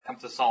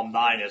to Psalm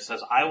 9, it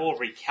says, I will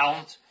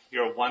recount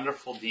your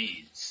wonderful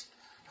deeds.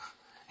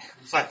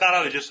 So I thought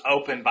I would just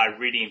open by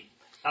reading,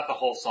 not the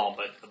whole psalm,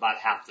 but about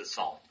half the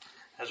psalm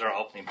as our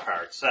opening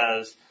prayer. It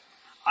says,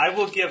 I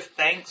will give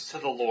thanks to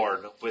the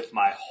Lord with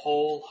my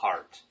whole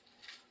heart.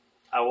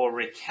 I will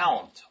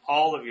recount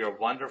all of your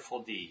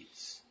wonderful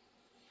deeds.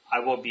 I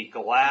will be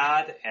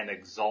glad and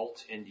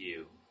exult in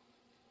you.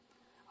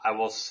 I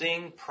will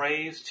sing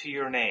praise to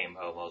your name,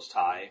 O Most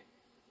High.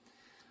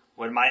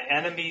 When my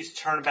enemies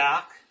turn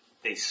back,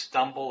 they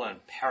stumble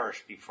and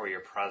perish before your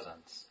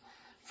presence.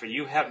 For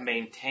you have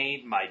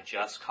maintained my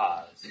just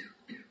cause.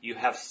 You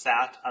have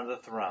sat on the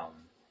throne,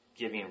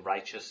 giving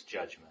righteous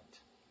judgment.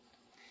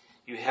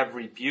 You have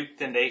rebuked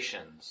the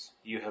nations.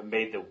 You have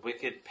made the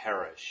wicked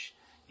perish.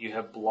 You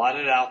have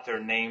blotted out their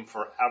name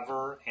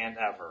forever and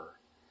ever.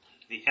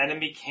 The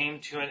enemy came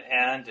to an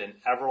end in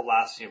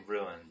everlasting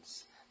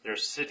ruins. Their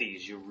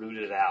cities you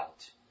rooted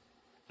out.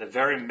 The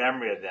very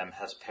memory of them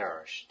has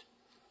perished.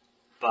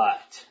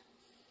 But,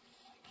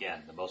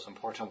 again, the most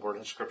important word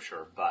in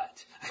Scripture,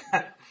 but.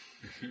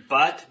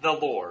 But the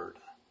Lord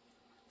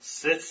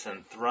sits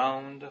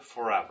enthroned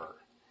forever.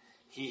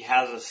 He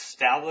has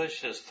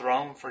established his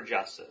throne for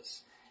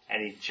justice,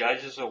 and he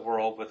judges the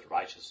world with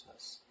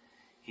righteousness.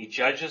 He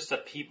judges the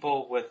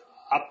people with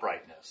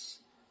uprightness.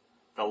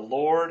 The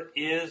Lord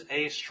is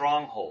a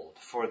stronghold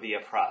for the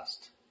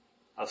oppressed,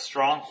 a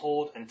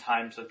stronghold in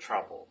times of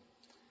trouble.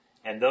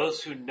 And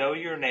those who know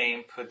your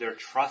name put their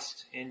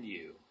trust in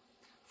you.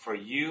 For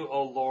you,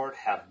 O Lord,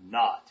 have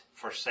not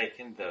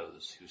forsaken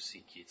those who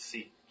seek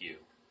you.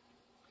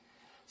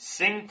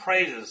 Sing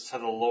praises to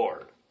the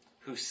Lord,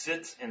 who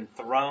sits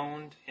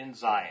enthroned in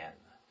Zion.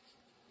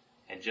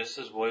 And just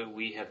as what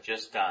we have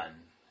just done,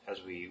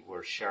 as we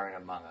were sharing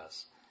among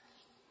us,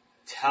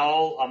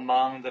 tell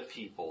among the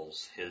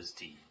peoples his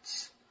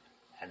deeds.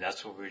 And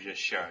that's what we're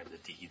just sharing, the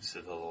deeds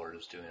that the Lord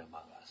is doing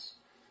among us.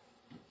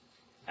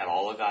 And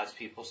all of God's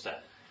people said,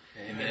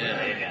 Amen.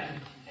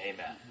 Amen.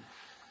 Amen.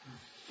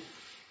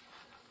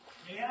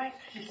 May I?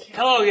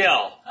 Hello,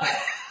 Yale.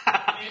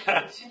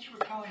 Since you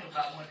were talking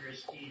about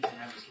wondrous deeds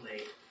and I was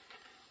late,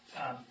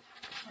 I want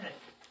to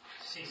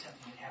say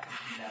something that happened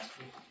to me last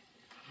week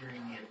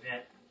during the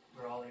event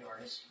where all the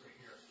artists were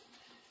here.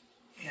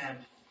 And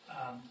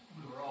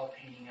we were all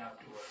painting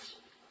outdoors.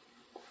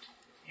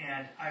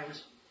 And I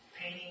was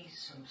painting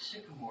some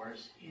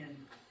sycamores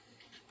in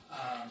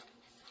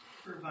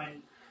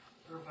Irvine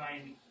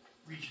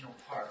Regional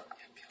Park.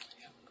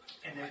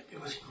 And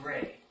it was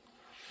gray.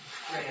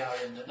 Gray out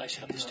in the nice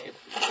table.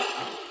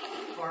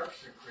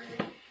 Parks are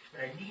gray,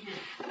 but I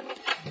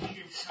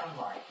needed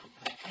sunlight.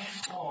 I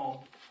came home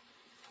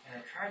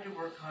and I tried to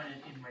work on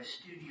it in my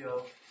studio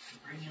to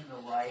bring in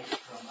the light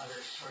from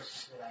other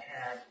sources that I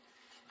had,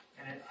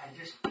 and I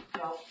just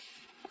felt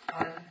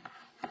that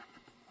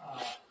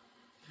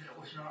it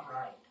was not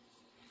right.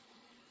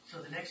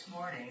 So the next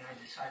morning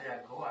I decided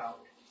I'd go out,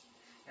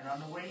 and on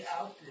the way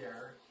out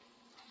there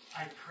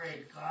I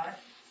prayed, God,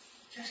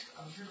 just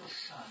a little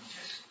sun,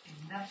 just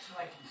enough so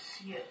I can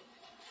see it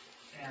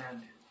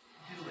and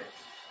do it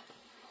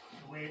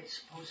the way it's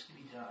supposed to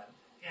be done.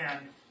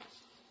 And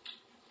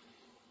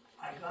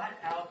I got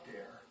out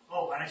there.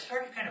 Oh, and I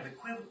started to kind of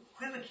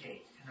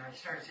equivocate. And I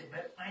started saying,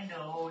 but I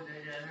know.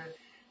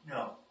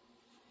 No,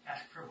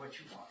 ask for what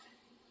you want.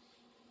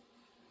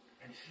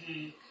 And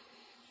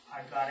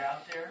I got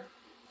out there.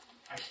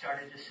 I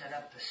started to set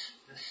up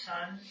the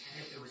sun.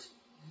 And it was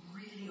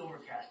really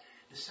overcast.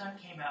 The sun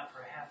came out for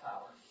a half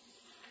hour.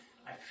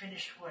 I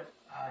finished what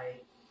I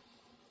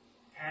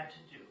had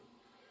to do,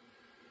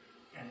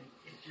 and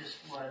it just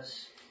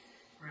was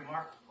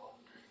remarkable.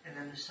 And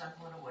then the sun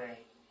went away,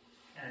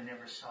 and I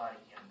never saw it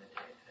again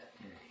that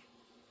day.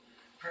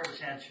 Prayer was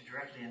answered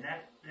directly, and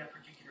that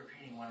particular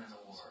painting won an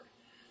award.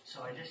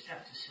 So I just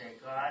have to say,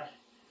 God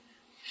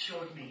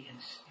showed me in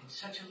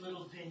such a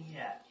little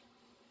vignette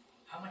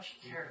how much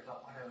He cared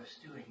about what I was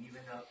doing,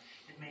 even though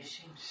it may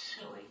seem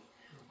silly.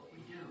 What we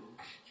do,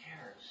 He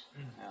cares.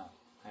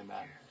 Yeah,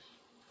 amen.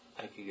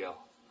 Thank you, Gil.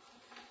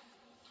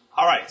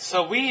 All right,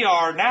 so we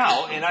are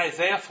now in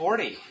Isaiah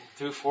 40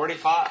 through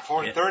 45.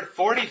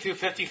 40 through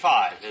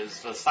 55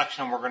 is the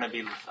section we're going to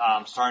be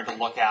starting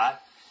to look at.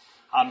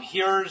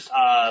 Here's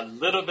a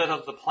little bit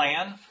of the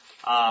plan.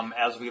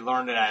 As we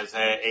learned in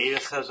Isaiah 8,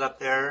 it says up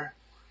there,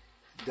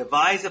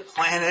 devise a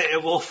plan,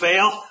 it will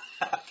fail.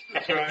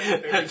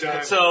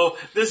 Right, so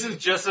this is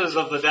just as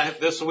of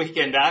this week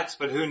and next,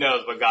 but who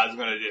knows what God's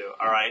going to do.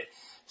 All right.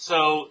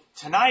 So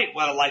tonight,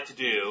 what I'd like to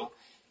do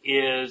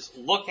is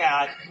look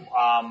at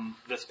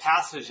this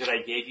passage that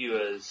I gave you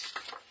as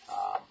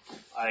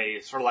a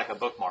sort of like a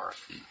bookmark,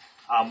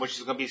 which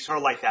is going to be sort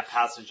of like that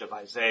passage of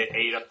Isaiah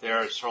 8 up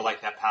there. It's sort of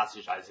like that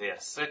passage Isaiah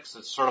 6.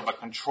 It's sort of a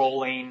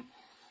controlling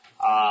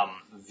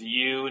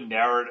view,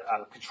 narrative,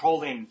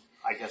 controlling,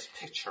 I guess,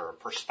 picture,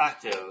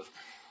 perspective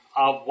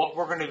of what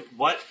we're going to,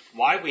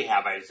 why we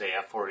have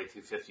Isaiah 40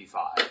 through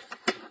 55,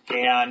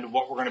 and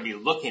what we're going to be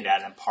looking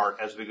at in part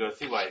as we go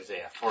through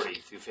Isaiah 40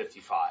 through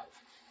 55.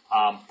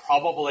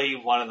 Probably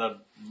one of the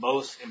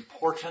most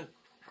important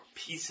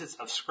pieces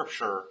of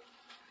Scripture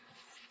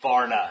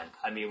bar none.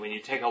 I mean, when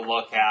you take a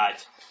look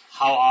at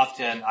how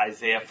often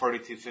Isaiah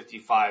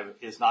 42:55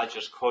 is not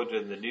just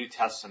quoted in the New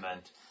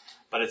Testament,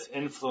 but its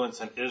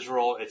influence on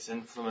Israel, its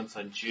influence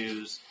on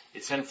Jews,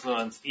 its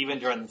influence even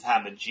during the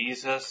time of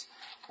Jesus,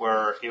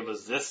 where it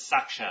was this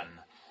section,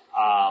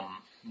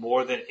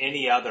 more than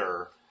any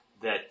other,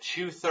 that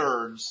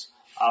 2/3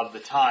 of the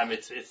time, I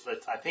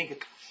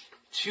think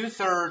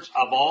 2/3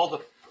 of all the,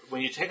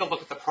 when you take a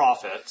look at the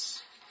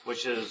prophets,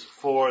 which is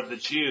for the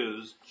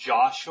Jews,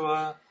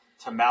 Joshua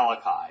to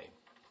Malachi.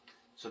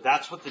 So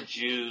that's what the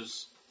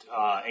Jews,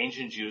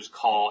 ancient Jews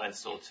call, and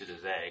still to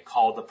today,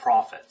 call the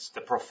prophets,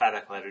 the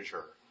prophetic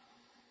literature.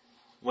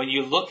 When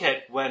you look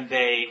at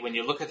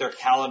their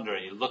calendar,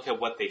 you look at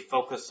what they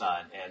focus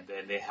on, and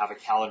they have a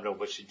calendar in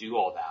which to do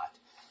all that.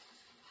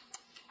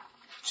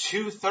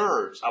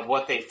 2/3 of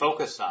what they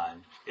focus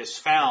on is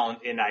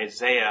found in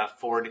Isaiah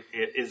 40,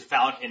 is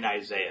found in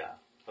Isaiah.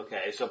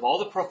 Okay, so of all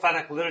the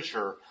prophetic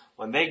literature,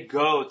 when they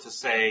go to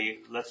say,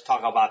 let's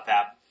talk about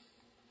that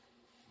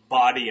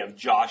body of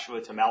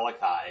Joshua to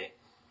Malachi,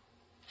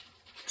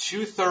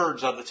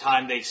 2/3 of the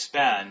time they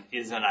spend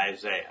is in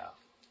Isaiah.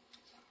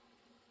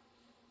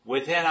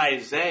 Within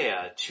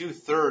Isaiah,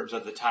 2/3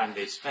 of the time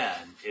they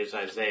spend is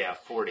Isaiah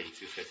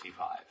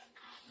 40-55.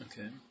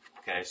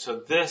 Okay, so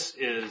this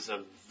is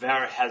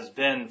has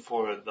been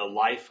for the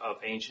life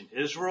of ancient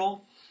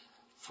Israel,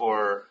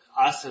 for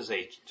us as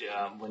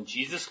when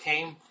Jesus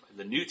came,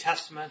 the New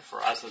Testament,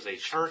 for us as a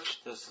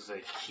church, this is a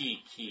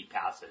key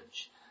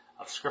passage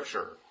of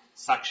Scripture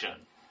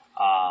section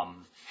that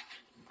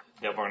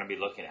we're going to be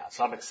looking at.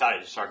 So I'm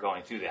excited to start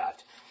going through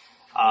that.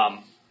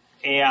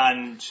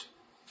 And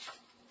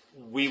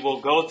we're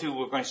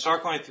going to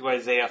start going through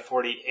Isaiah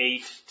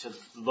 48 to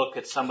look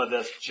at some of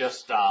this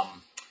just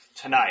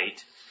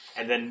tonight.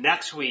 And then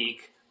next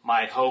week,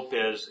 my hope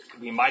is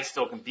we might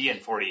still can be in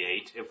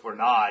 48. If we're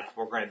not,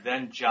 we're going to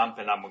then jump,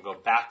 and I'm going to go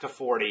back to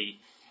 40,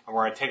 and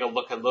we're going to take a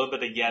look a little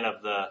bit again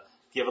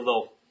give a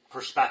little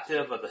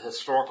perspective of the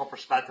historical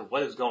perspective,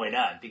 what is going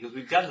on, because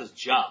we've done this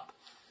jump.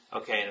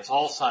 Okay, and it's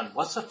all of a sudden,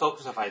 what's the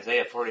focus of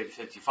Isaiah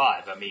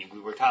 40-55? I mean, we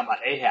were talking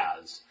about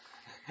Ahaz,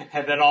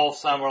 and then all of a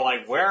sudden we're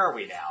like, where are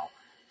we now?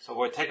 So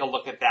we'll take a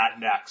look at that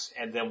next,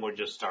 and then we'll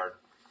just start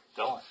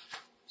going.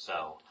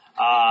 So,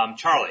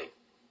 Charlie.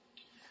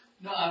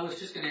 No, I was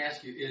just going to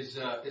ask you, is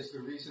the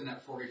reason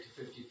that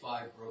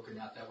 40-55 broken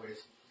out that way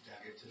is that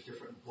it's a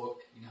different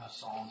book? You know how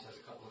Psalms has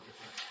a couple of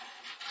different...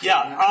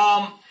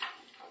 Yeah,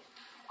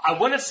 I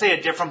wouldn't say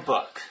a different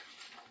book.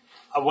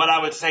 What I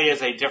would say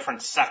is a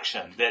different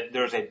section, that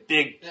there's a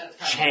big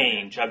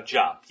change of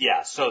jump.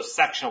 Yeah, so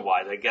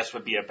section-wise, I guess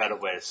would be a better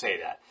way to say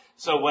that.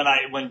 So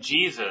when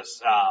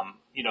Jesus,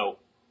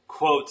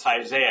 quotes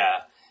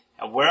Isaiah,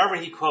 wherever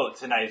he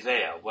quotes in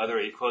Isaiah, whether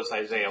he quotes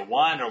Isaiah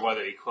 1 or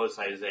whether he quotes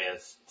Isaiah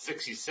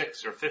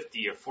 66 or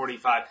 50 or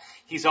 45,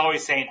 he's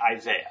always saying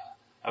Isaiah.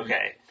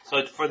 Okay,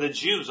 so for the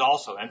Jews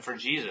also, and for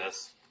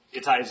Jesus,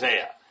 it's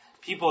Isaiah.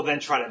 People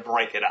then try to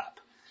break it up.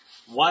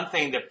 One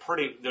thing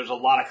there's a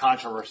lot of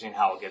controversy in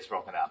how it gets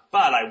broken up,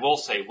 but I will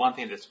say one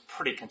thing that's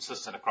pretty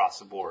consistent across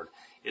the board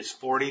is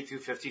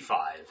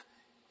 40-55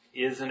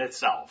 is in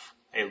itself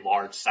a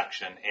large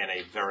section and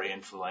a very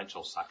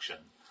influential section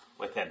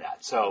within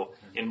that. So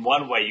in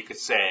one way you could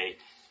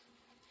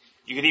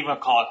even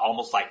call it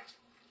almost like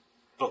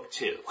book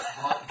 2.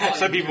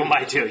 Some people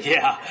might do,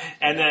 yeah.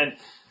 And then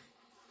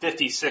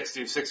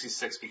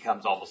 56-66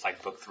 becomes almost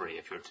like book 3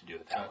 if you were to do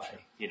it that way.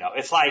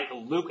 It's like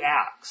Luke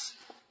Acts.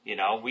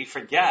 We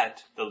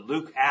forget the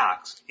Luke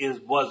Acts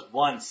was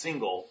one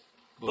single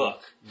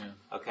book. Yeah.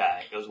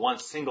 Okay. It was one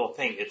single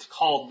thing. It's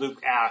called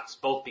Luke Acts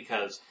both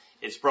because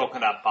it's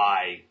broken up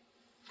by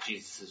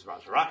Jesus'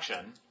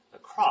 resurrection, the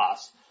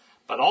cross,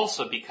 but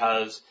also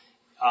because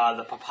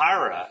the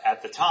papyri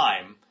at the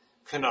time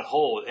could not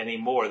hold any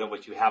more than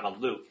what you have in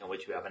Luke and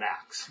what you have in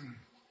Acts.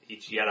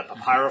 You had a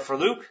papyri for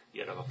Luke,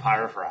 you had a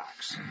papyri for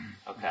Acts.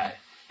 Okay.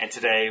 And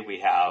today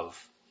we have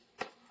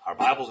our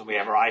Bibles and we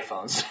have our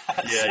iPhones.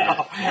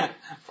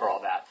 For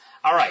all that.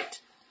 All right.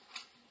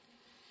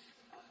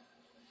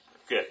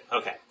 Good.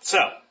 Okay. So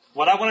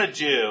what I want to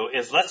do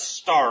is let's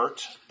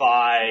start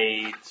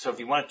so if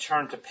you want to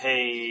turn to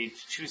page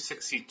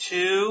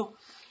 262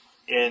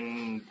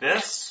 in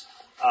this,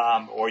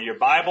 or your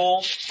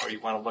Bible, or you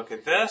want to look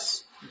at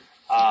this,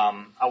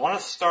 I want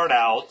to start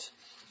out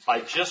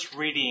by just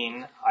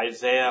reading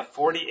Isaiah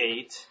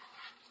 48,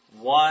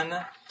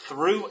 1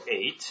 through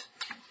 8,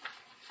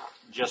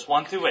 just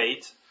 1 through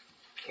 8.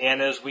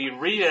 And as we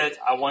read it,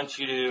 I want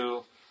you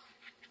to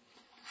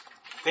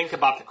think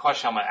about the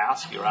question I'm going to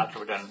ask you after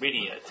we're done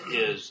reading it.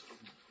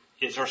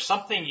 Is there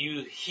something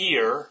you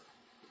hear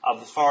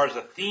as far as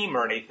a theme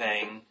or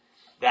anything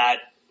that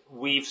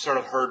we've sort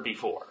of heard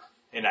before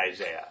in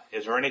Isaiah?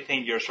 Is there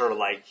anything you're sort of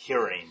like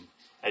hearing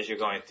as you're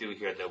going through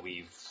here that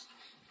we've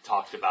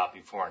talked about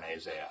before in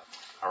Isaiah?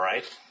 All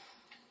right.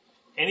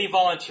 Any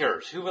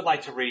volunteers? Who would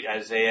like to read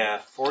Isaiah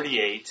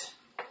 48,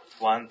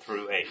 1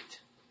 through 8?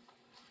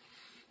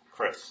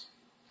 Chris.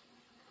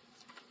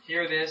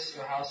 Hear this,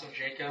 O house of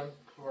Jacob,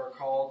 who are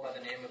called by the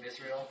name of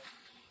Israel,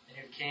 and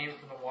who came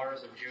from the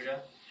waters of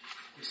Judah,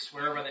 who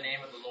swear by the name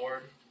of the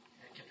Lord,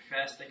 and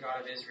confess the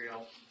God of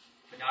Israel,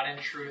 but not in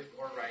truth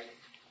or right.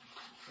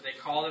 For they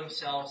call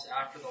themselves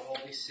after the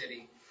holy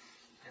city,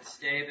 and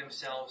stay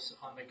themselves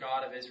on the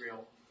God of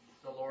Israel.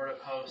 The Lord of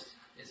hosts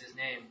is his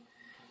name.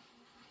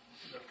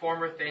 The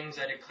former things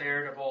I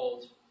declared of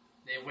old,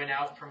 they went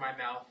out from my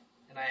mouth,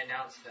 and I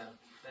announced them.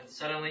 Then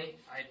suddenly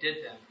I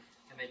did them,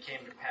 and they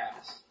came to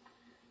pass.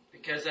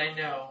 Because I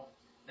know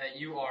that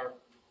you are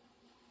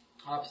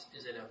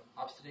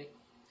obstinate?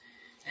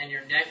 And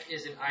your neck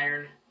is an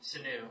iron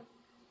sinew,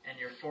 and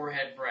your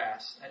forehead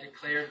brass. I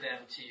declared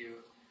them to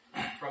you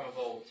from of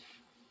old.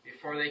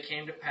 Before they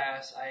came to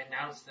pass, I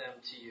announced them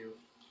to you,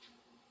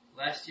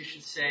 lest you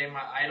should say,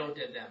 my idol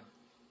did them,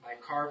 my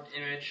carved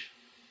image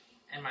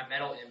and my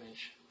metal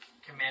image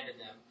commanded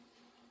them.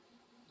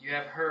 You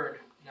have heard,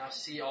 now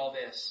see all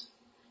this.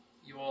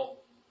 You will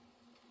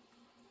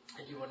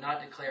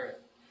not declare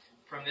it.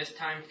 From this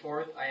time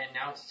forth I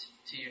announced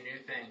to you new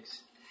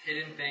things,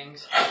 hidden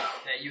things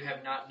that you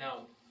have not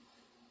known.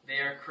 They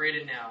are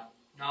created now,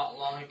 not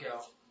long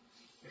ago.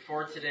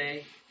 Before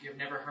today you have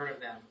never heard of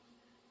them,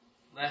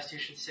 lest you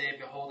should say,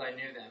 behold, I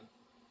knew them.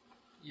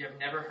 You have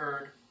never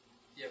heard,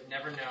 you have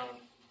never known.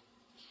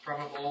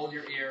 From of old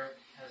your ear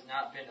has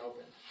not been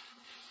opened.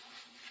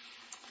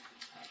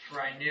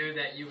 For I knew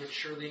that you would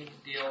surely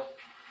deal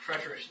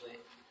treacherously,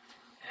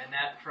 and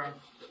that from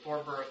before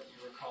birth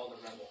you were called a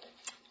rebel.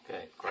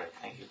 Okay, great.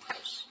 Thank you,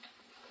 Chris.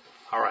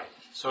 All right.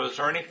 So is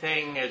there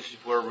anything as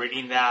we're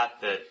reading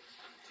that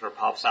sort of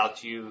pops out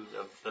to you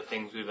of the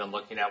things we've been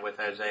looking at with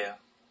Isaiah?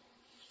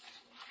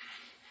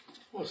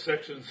 Well,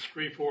 sections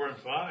 3, 4, and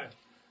 5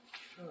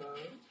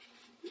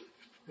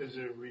 is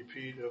a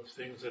repeat of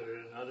things that are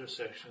in other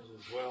sections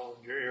as well.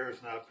 Your ear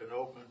has not been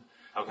opened.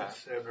 Okay.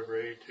 That's number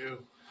 8 too.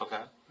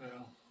 Okay.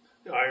 Well,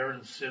 the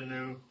iron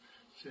sinew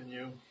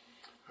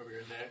over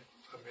your neck.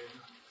 I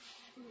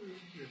mean,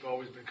 we've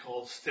always been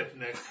called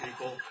stiff-necked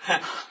people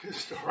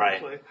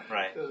historically.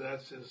 Right. So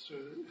that's just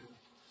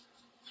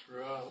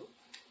throughout.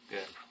 Good.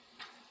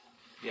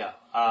 Yeah.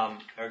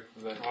 Eric,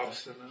 go ahead.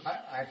 Obstinate.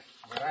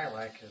 What I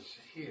like is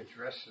he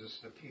addresses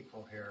the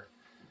people here,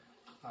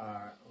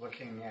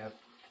 looking at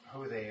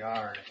who they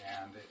are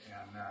and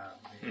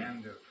the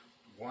end of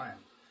 1.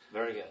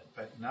 Very good.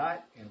 But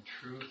not in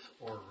truth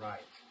or right.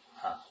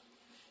 Huh.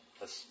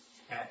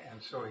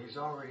 And so he's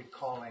already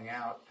calling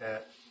out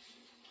that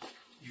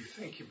you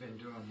think you've been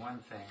doing one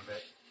thing,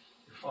 but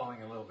you're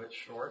falling a little bit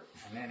short.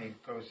 And then he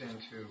goes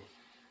into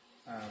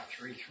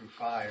 3 through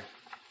 5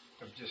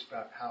 of just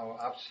about how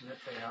obstinate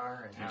they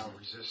are and how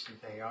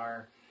resistant they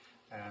are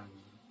and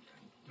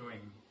doing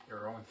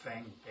their own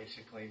thing,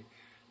 basically.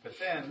 But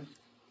then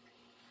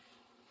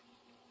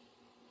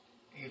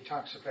he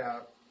talks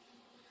about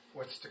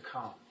what's to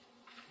come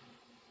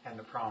and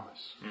the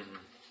promise. Mm-hmm.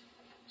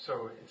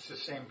 So it's the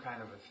same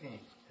kind of a theme.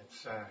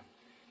 It's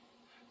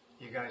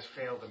you guys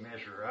failed to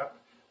measure up.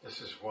 This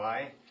is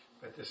why,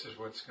 but this is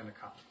what's going to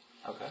come.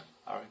 Okay.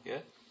 All right.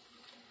 Good.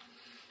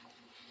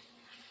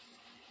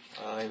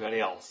 Anybody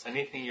else?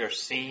 Anything you're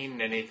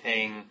seeing?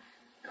 Anything?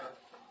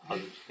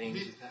 Other things?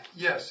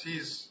 Yes,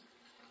 he's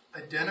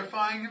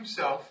identifying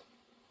himself,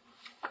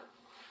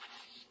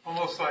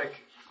 almost like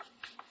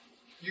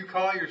you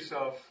call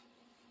yourself.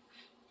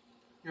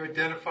 You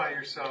identify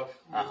yourself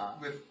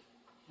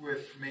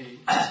with me,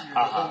 the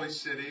holy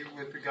city,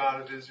 with the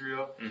God of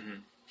Israel.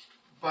 Mm-hmm.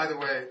 By the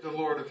way, the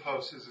Lord of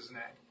hosts is his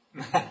name.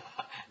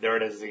 There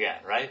it is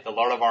again, right? The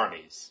Lord of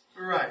armies.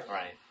 Right.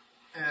 Right.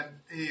 And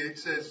he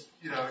says,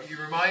 he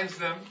reminds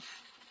them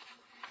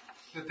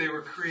that they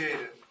were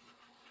created.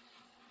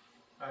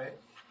 Right?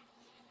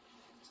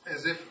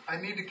 As if I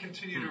need to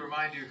continue to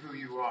remind you who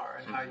you are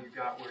and how you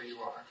got where you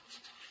are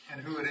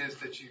and who it is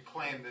that you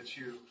claim that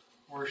you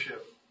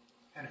worship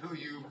and who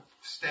you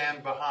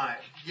stand behind.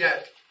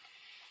 Yet,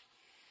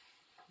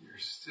 you're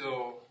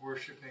still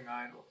worshiping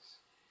idols.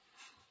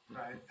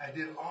 Right? I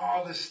did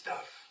all this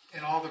stuff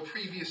in all the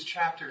previous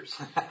chapters.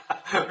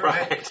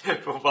 Right.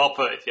 Well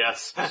put,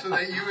 yes. So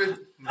that you would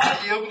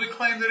not be able to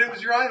claim that it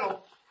was your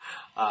idol.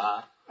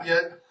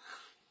 Yet,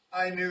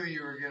 I knew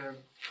you were going to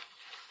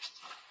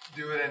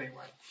do it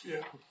anyway.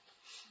 Yeah.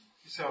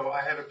 So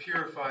I had to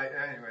purify.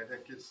 Anyway,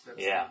 that's the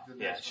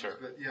next sure. one.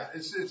 But yeah,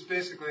 it's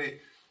basically,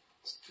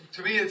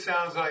 to me it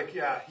sounds like,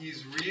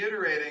 he's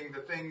reiterating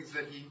the things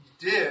that he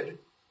did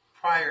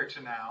prior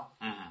to now.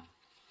 Mm-hmm.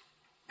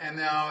 And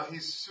now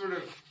he's sort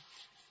of,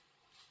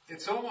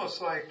 it's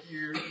almost like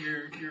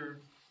we're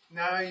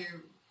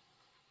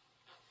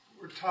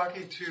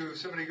talking to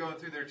somebody going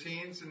through their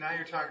teens, and now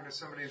you're talking to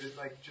somebody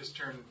that just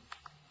turned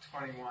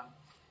 21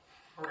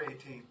 or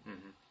 18.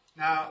 Mm-hmm.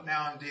 Now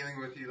I'm dealing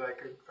with you like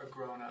a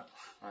grown up,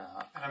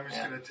 and I'm just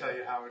going to tell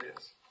you how it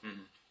is.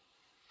 Mm-hmm.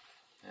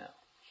 Yeah.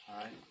 All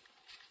right.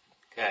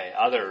 Okay.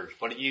 Others.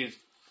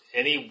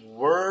 Any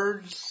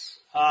words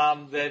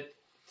that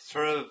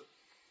sort of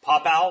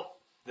pop out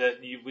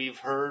that we've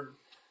heard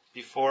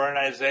before in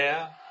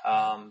Isaiah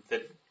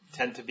that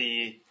tend to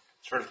be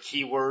sort of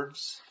key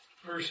words?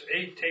 Verse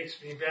 8 takes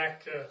me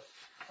back to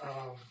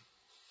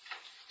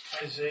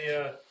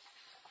Isaiah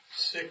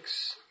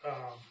 6,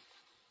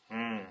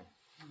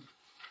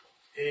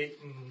 8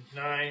 and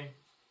 9.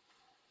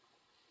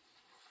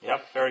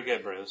 Yep, very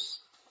good, Bruce.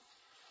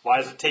 Why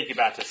does it take you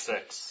back to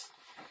 6?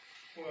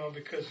 Well,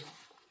 because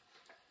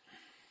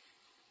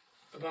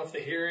about the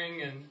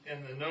hearing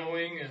and the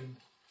knowing, and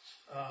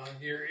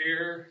your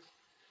ear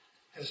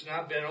has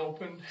not been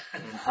opened.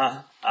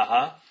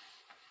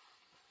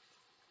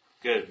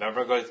 Good.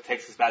 Remember, it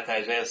takes us back to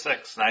Isaiah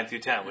 6, 9 through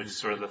 10, which is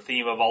sort of the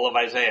theme of all of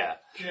Isaiah.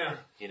 Yeah.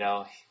 You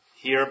know,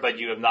 hear, but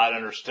you have not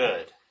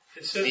understood.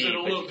 It says See, it a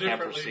but little you can't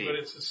differently, perceive. but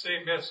it's the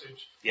same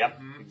message. Yep,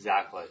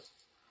 exactly.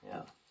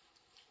 Yeah.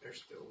 They're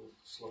still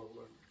slow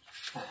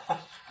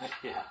learners.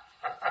 Yeah.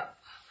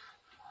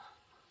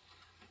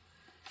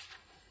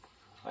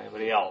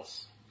 Anybody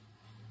else?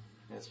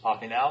 It's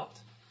popping out.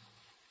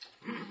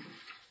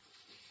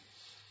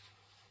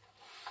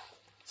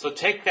 So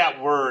take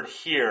that word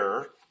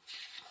here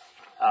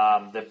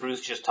that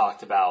Bruce just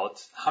talked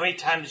about. How many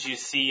times do you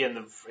see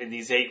in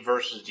these 8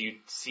 verses do you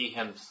see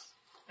him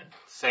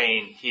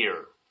saying here?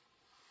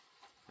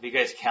 What do you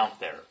guys count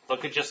there?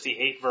 Look at just the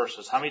 8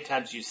 verses. How many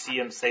times do you see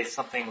him say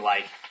something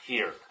like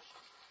here?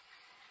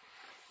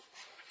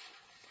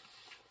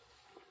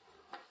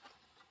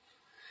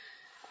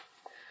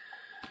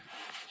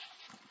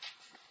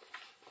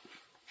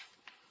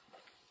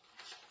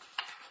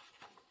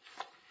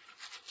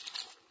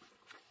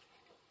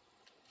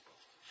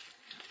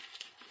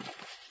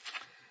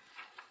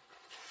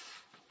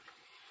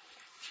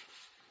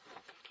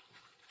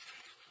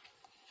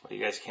 What do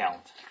you guys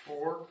count?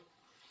 4.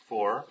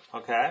 4,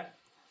 okay.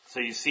 So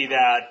you see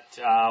that,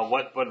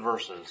 what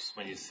verses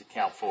when you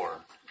count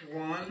 4?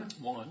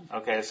 1.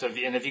 Okay, so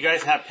if you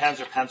guys have pens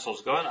or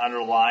pencils, go and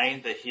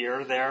underline the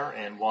here, there,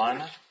 and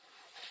 1.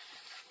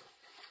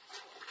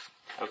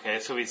 Okay,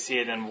 so we see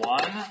it in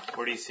 1.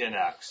 Where do you see it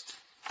next?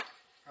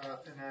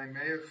 And I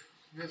may have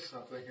missed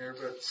something here,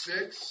 but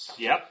 6.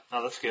 Yep,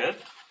 no, that's good.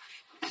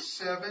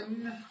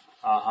 7.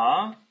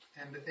 Uh-huh.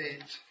 And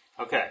 8.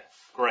 Okay,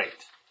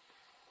 great.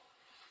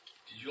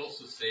 Did you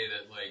also say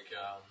that,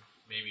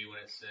 maybe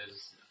when it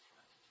says,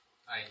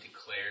 I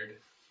declared,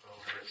 or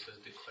where it says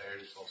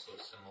declared, it's also a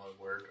similar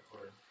word?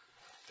 Or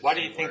Why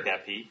do you think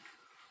that, Pete?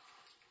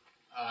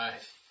 I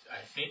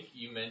think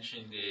you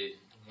mentioned it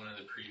in one of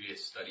the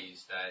previous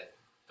studies that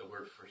the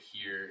word for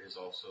hear is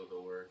also the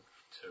word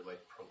to,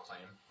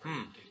 proclaim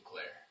or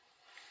declare.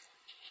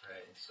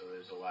 Right? And so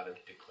there's a lot of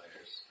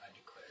declares. I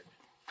declared.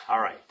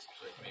 All right.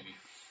 So maybe.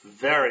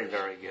 Very,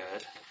 very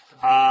good.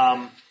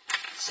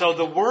 So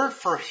the word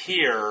for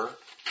hear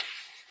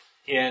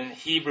in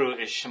Hebrew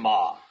is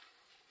Shema.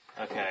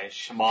 Okay,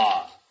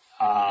 Shema.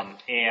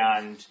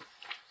 And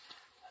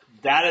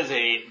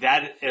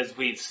that, as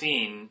we've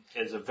seen,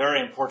 is a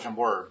very important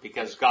word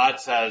because God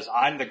says,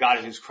 I'm the God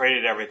who's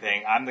created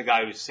everything. I'm the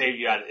God who saved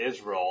you out of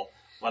Israel.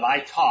 When I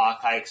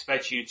talk, I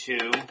expect you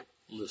to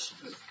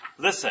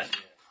listen.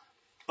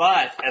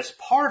 But as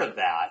part of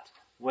that,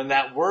 when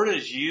that word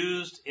is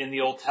used in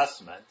the Old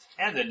Testament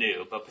and the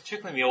New, but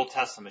particularly in the Old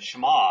Testament,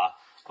 Shema,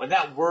 when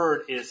that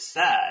word is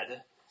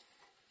said,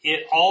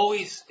 it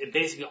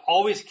basically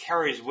always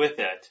carries with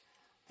it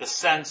the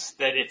sense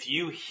that if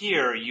you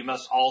hear, you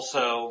must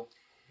also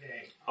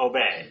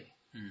obey.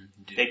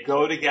 They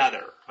go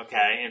together,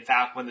 okay? In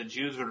fact, when the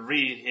Jews would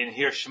read and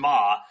hear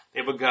Shema,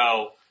 they would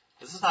go,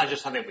 this is not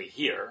just something we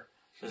hear,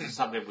 this is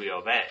something we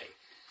obey.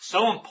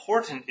 So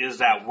important is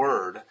that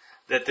word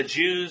that the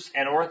Jews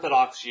and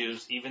Orthodox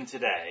Jews, even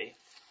today,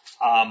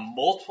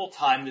 multiple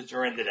times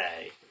during the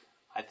day,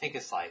 I think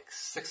it's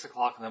 6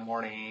 o'clock in the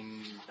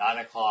morning, 9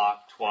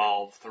 o'clock,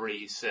 12,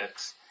 3,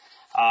 6,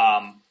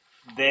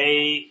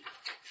 they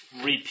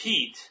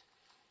repeat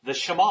the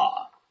Shema.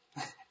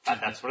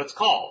 That's what it's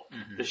called,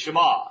 the Shema.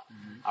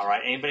 All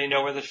right, anybody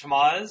know where the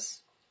Shema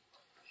is?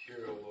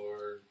 Hear, O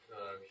Lord,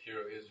 hear,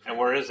 O Israel. And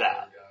where is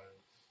that?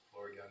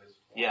 Lord God is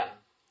one. Yeah,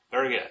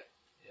 very good.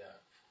 Yeah.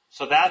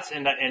 So that's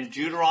in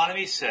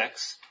Deuteronomy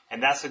 6,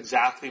 and that's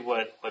exactly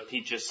what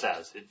Pete just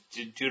says.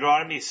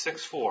 Deuteronomy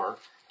 6:4,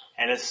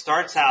 and it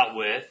starts out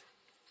with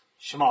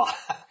Shema.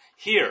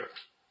 Hear,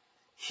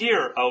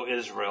 O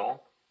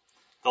Israel,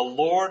 the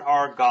Lord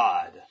our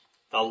God,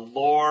 the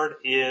Lord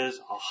is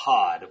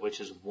Ahad, which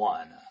is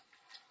one.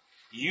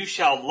 You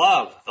shall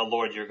love the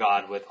Lord your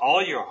God with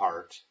all your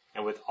heart,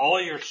 and with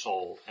all your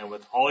soul, and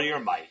with all your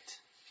might.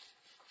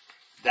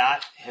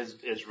 That is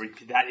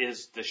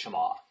the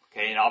Shema.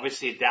 Okay, and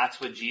obviously that's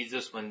what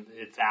Jesus, when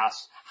it's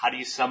asked, how do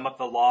you sum up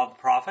the law of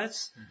the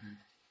prophets?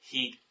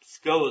 He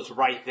goes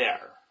right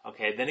there.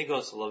 Okay, then he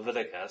goes to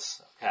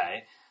Leviticus.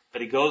 Okay,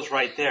 but he goes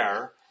right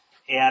there.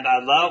 And I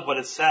love what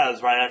it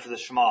says right after the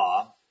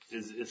Shema.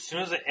 As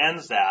soon as it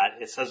ends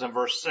that, it says in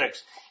verse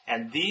 6,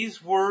 and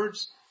these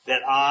words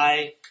that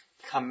I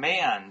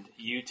command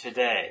you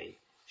today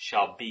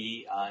shall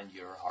be on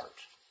your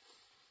heart.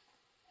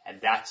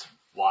 And that's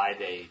why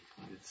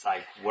it's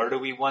like, where do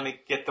we want to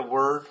get the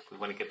word? We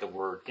want to get the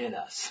word in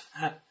us,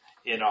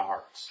 in our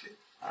hearts.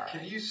 All right.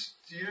 Do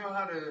you know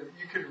how to,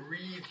 you could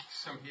read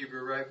some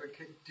Hebrew, right? But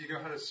do you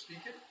know how to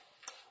speak it?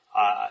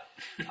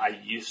 I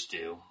used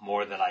to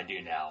more than I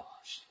do now.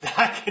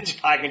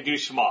 I can do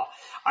Shema.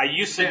 I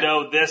used to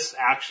know this.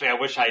 Actually, I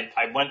wish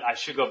I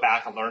should go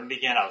back and learn it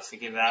again. I was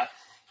thinking that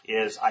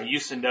I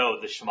used to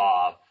know the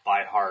Shema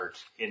by heart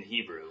in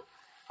Hebrew.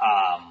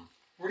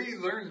 Where do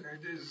you learn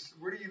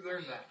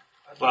that?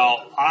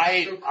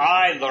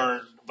 I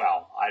learned,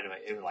 I don't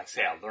even like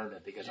say I learned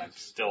it because I'm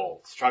still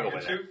struggling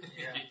with it.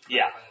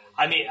 Yeah.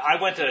 I mean,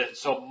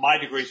 so my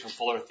degree is from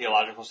Fuller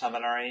Theological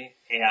Seminary,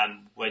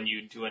 and when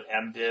you do an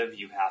MDiv,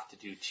 you have to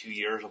do 2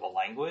 years of a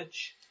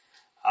language.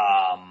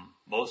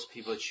 Most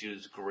people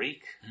choose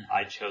Greek.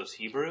 I chose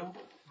Hebrew.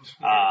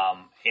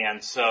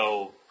 And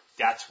so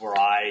that's where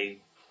I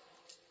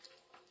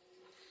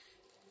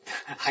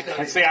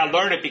can't say I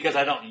learned it because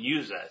I don't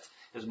use it,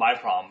 is my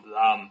problem.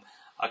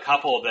 A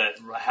couple that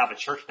have a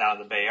church now in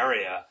the Bay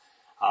Area,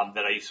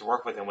 that I used to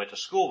work with and went to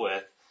school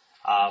with,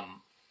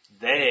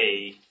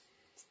 they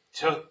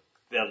took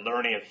the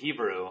learning of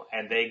Hebrew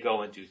and they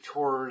go and do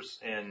tours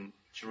in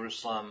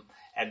Jerusalem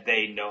and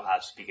they know how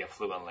to speak it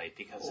fluently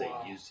because they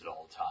used it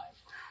all the time.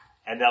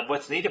 And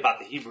what's neat about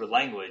the Hebrew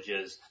language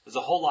is there's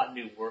a whole lot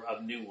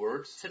of new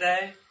words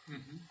today,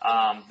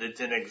 that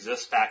didn't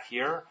exist back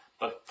here,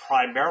 but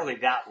primarily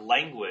that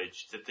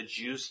language that the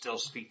Jews still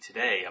speak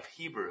today of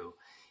Hebrew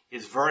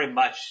is very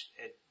much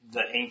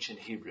the ancient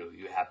Hebrew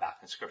you have back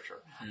in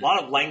Scripture. A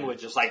lot of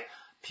languages, like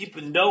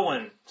no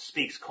one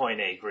speaks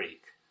Koine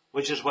Greek,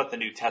 which is what the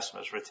New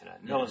Testament is written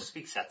in. No one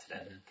speaks that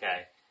today,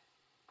 okay?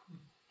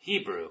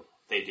 Hebrew,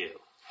 they do,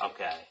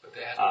 okay? But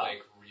they had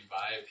to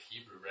revive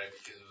Hebrew, right?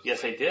 Because it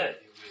was they did.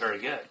 Very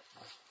good.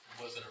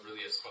 It wasn't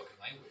really a spoken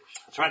language.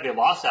 That's right, they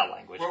lost that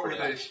language. What were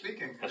they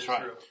speaking? That's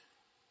right.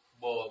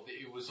 Well,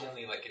 it was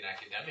only like an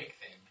academic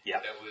thing. Yeah.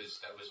 That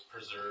was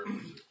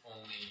preserved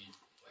only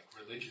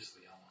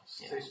religiously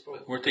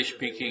almost. Weren't they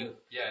speaking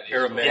they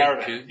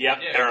Aramaic too? Yeah,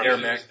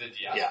 Aramaic. It was the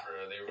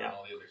diaspora. They were in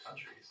all the other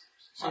countries.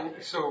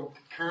 So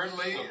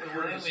currently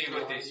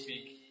what they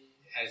speak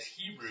as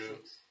Hebrew,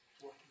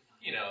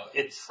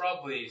 it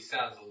probably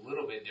sounds a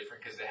little bit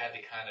different because they had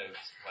to kind of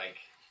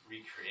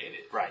recreate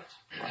it. Right.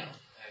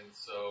 And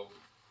so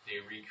they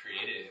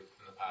recreated it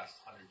in the past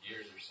 100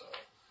 years or so.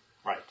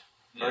 Right.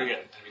 Very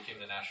good. And it became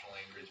the national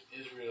language of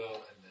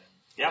Israel and then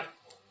Yep.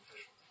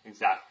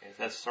 Exactly.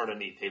 That's sort of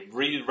neat. They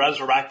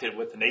resurrected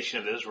with the nation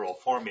of Israel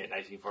forming in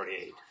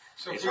 1948.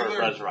 So if we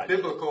learned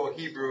biblical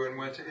Hebrew and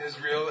went to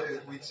Israel,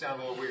 we'd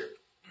sound a little weird.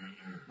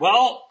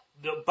 Well,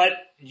 but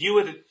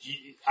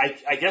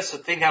I guess the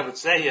thing I would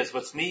say is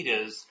what's neat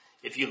is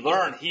if you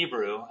learn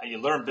Hebrew and you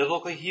learn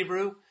biblical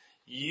Hebrew,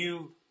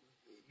 you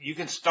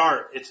can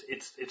start,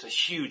 it's a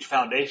huge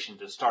foundation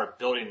to start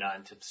building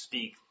on to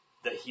speak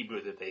the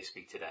Hebrew that they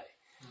speak today.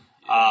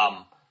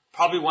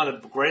 Probably one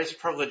of the greatest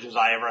privileges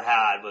I ever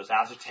had was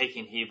after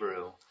taking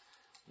Hebrew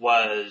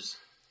was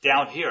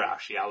down here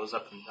actually. I was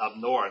up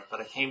north,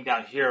 but I came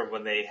down here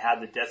when they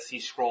had the Dead Sea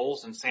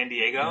Scrolls in San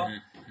Diego,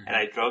 and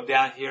I drove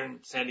down here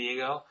in San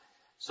Diego.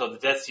 So the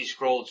Dead Sea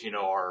Scrolls,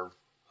 are,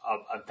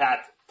 in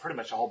fact, pretty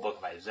much the whole book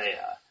of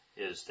Isaiah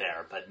is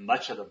there, but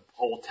much of the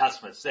Old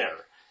Testament's there.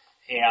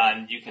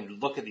 And you can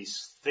look at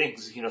these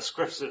things,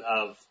 scripts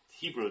of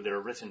Hebrew that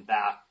are written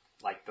back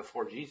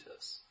before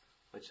Jesus,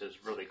 which is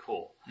really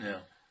cool. Yeah.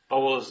 But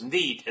what was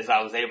neat is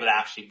I was able to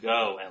actually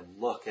go and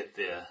look at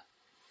the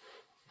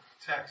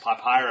text,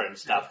 papyrus and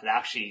stuff, and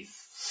actually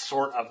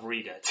sort of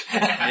read it.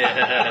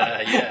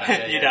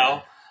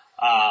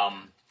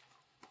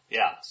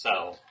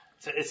 So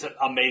it's an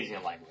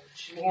amazing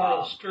language.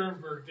 Laurel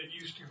Sternberg, that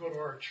used to go to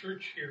our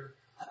church here,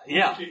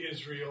 went to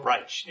Israel,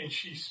 right? And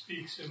she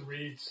speaks and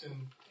reads and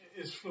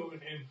is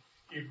fluent in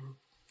Hebrew.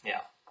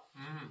 Yeah.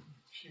 Mm-hmm.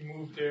 She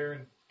moved there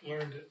and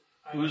learned it.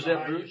 Who's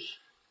that, Bruce?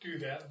 Do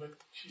that, but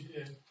she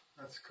did.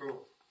 That's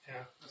cool.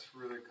 Yeah. That's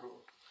really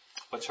cool.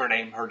 What's her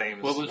name? Her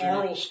name is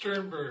Laurel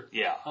Sternberg.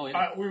 Yeah. Oh,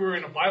 yeah. We were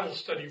in a Bible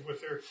study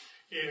with her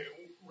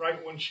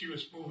right when she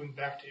was moving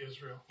back to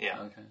Israel.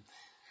 Yeah. Okay.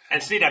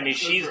 And see, I mean,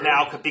 she's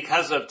now,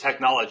 because of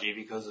technology,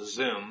 because of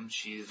Zoom,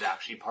 she's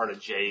actually part of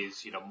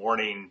Jay's,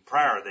 morning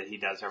prayer that he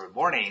does every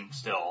morning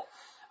still.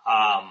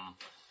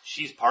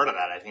 She's part of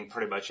that, I think,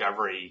 pretty much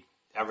every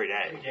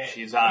day.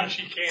 She's on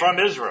from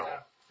Israel,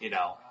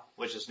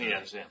 which is neat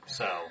on Zoom.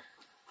 So,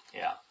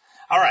 yeah.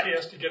 All right. She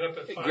has to get up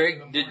at 5 Greg, in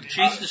the morning. did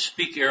Jesus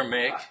speak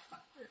Aramaic?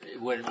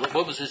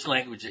 What was his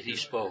language that he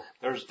spoke?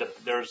 There's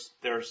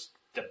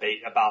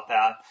debate about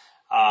that.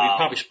 He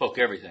probably spoke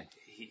everything.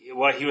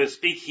 He would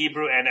speak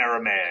Hebrew and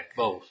Aramaic.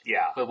 Both.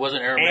 Yeah. But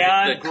wasn't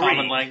Aramaic the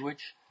common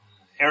language?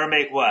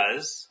 Aramaic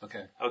was.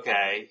 Okay.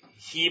 Okay.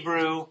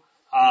 Hebrew,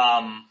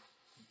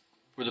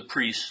 were the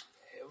priests.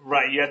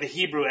 Right, you had the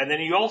Hebrew, and then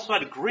you also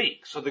had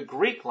Greek. So the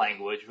Greek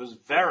language was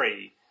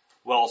very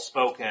well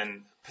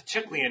spoken,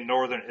 particularly in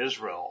northern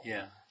Israel.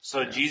 Yeah.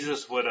 So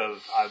Jesus would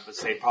have, I would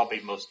say,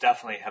 probably most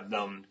definitely have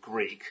known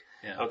Greek.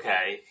 Yeah.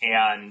 Okay,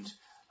 and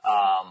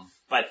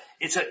but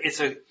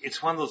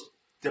it's one of those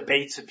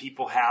debates that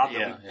people have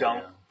that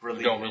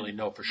we don't really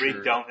know for we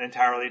sure. don't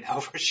entirely know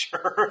for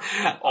sure.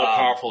 All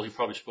powerful, he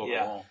probably spoke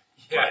them all.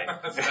 Yeah.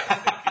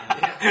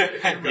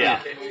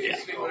 Yeah.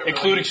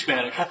 Including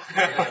Spanish.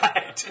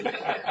 Right.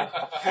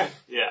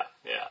 Yeah.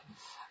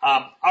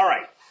 All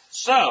right.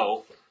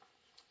 So,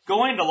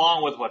 going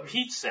along with what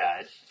Pete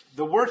said,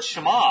 the word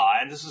Shema,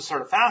 and this is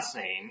sort of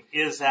fascinating,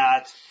 is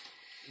that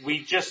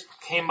we just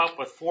came up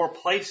with 4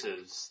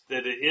 places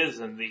that it is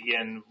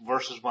in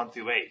verses 1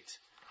 through 8.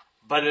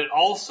 But it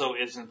also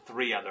is in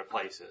 3 other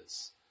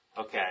places.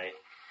 Okay?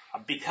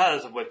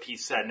 Because of what Pete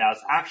said. Now,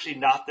 it's actually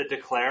not the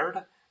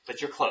declared,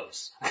 but you're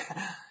close.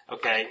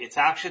 Okay? It's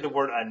actually the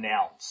word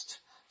announced.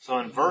 So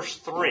in verse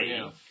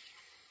 3,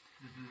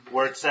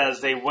 where it says,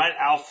 they went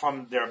out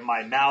from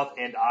my mouth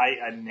and I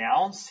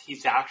announced,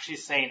 he's actually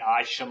saying,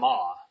 I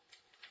Shema.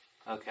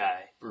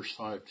 Okay. Verse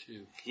 5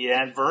 too.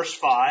 Yeah, and verse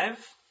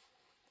 5.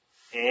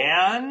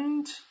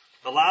 And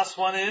the last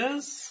one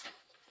is?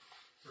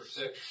 Verse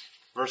 6.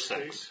 Verse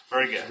 6.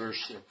 Very good.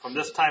 Verse 6. From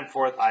this time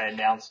forth, I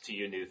announce to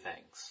you new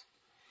things.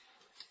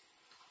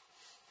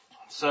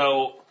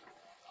 So,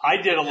 I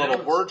did a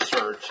little word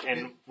search,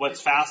 and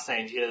what's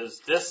fascinating is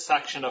this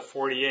section of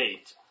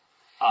 48,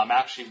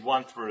 actually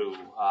 1 through,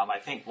 I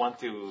think well,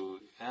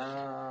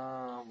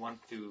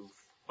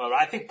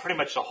 I think pretty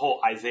much the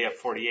whole Isaiah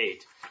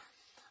 48.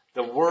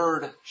 The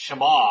word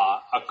Shema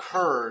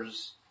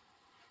occurs,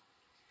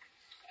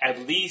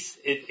 at least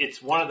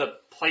it's one of the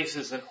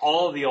places in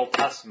all of the Old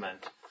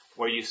Testament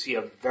where you see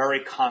a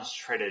very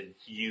concentrated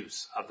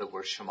use of the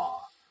word Shema.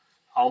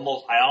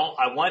 Almost,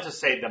 I wanted to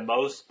say the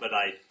most, but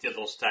I did a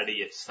little study.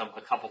 It's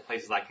a couple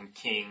places like in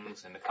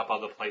Kings and a couple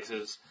other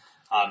places,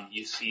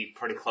 you see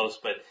pretty close.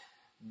 But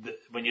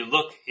when you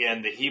look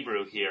in the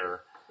Hebrew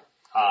here,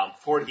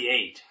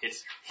 48,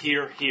 it's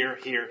here. Okay.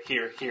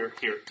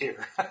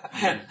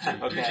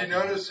 Did you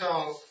notice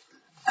how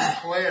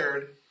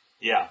declared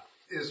Yeah.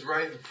 is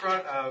right in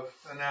front of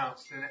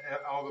announced in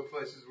all the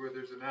places where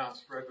there's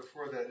announced? Right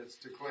before that, it's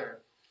declared.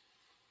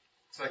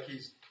 It's like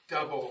he's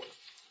double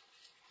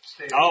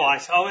stated. Oh,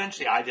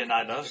 interesting. I did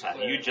not notice that.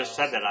 You just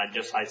said that.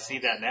 I see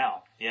that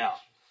now. Yeah.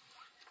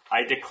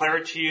 I declare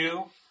it to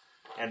you,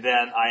 and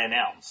then I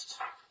announced.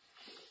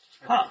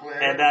 Huh.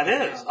 And that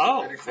is.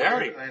 Oh,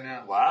 very.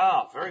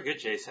 Wow. Very good,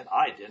 Jason.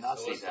 I did not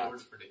see what's that. the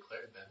word for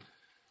declared then?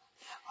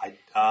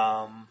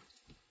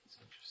 It's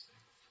interesting.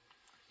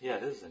 Yeah,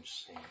 it is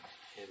interesting.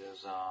 It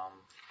is, come on.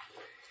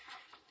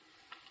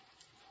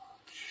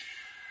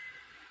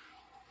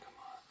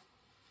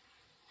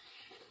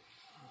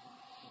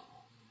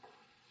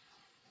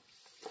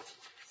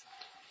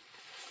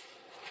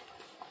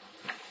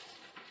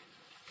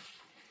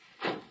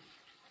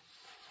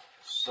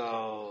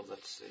 So,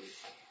 let's see.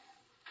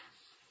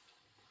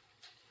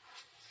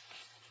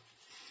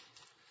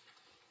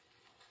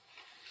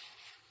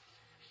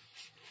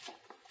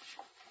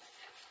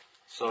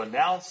 So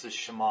announced is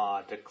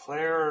Shema,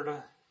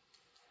 declared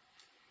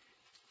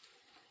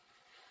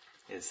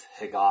is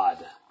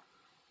Hagad.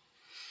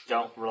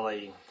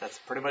 That's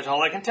pretty much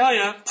all I can tell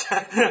you.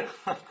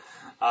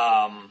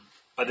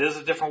 But it is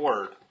a different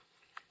word.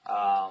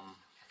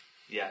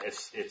 Yeah,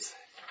 it's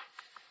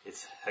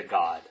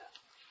Hagad.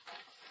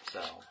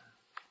 So,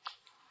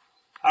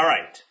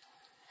 alright.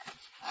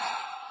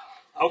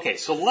 Okay,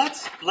 so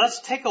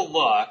let's take a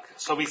look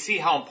so we see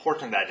how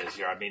important that is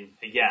here. I mean,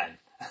 again,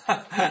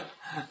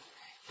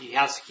 he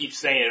has to keep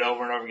saying it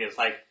over and over again. It's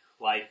like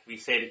we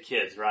say to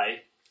kids,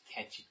 right?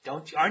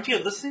 Aren't you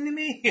listening to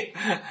me?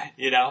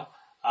 You know,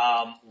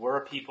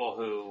 we're people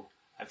who,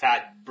 in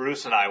fact,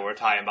 Bruce and I were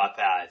talking about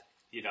that,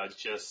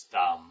 just,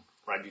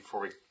 right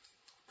before we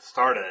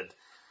started,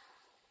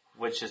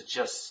 which is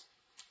just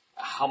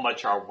how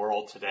much our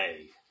world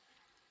today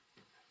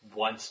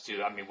wants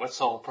to, what's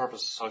the whole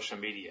purpose of social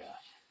media?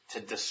 To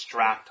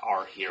distract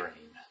our hearing,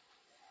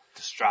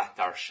 distract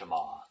our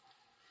Shema,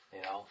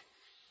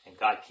 and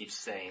God keeps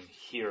saying,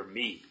 hear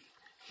me,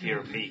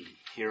 hear me,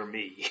 hear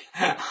me.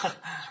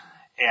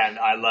 And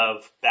I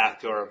love back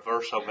to our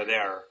verse over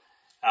there,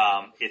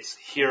 it's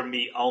hear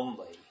me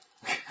only.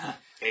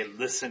 Hey,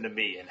 listen to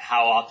me, and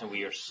how often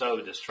we are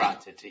so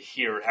distracted to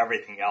hear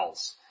everything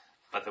else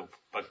but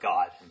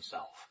God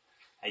himself.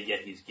 And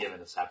yet he's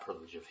given us that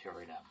privilege of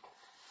hearing him.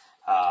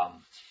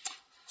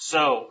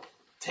 So,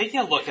 taking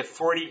a look at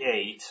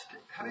 48,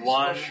 How do you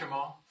spell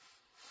Shema?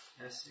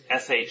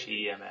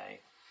 S-H-E-M-A.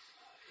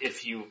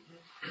 If you,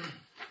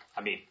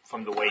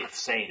 from the way it's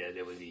saying it,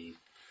 it would be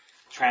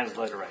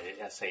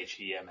transliterated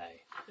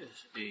S-H-E-M-A.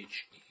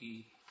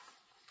 S-H-E-M-A.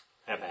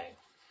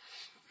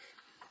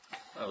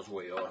 I was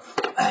way off.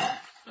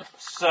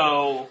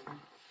 So,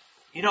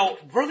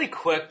 really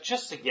quick,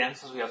 just again,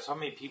 since we have so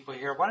many people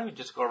here, why don't we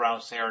just go around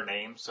and say our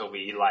names so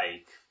we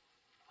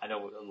I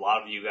know a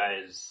lot of you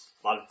guys,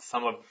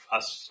 some of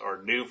us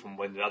are new from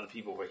when the other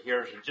people were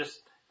here, so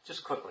just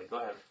quickly, go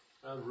ahead.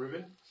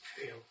 Ruben.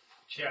 Theo.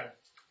 Chad.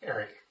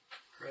 Eric.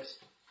 Chris.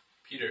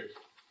 Peter.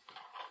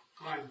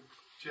 Glenn.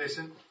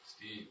 Jason.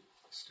 Steve.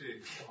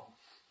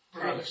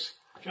 Bruce.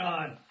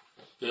 John.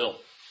 Bill.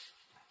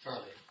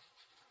 Charlie.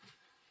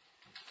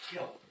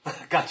 Gil.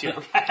 Got you.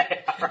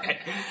 Okay. All right.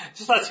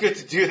 Just that's good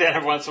to do that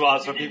every once in a while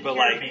so people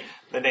like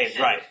the names,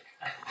 right?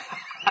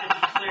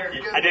 declared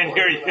it. I didn't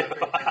hear you.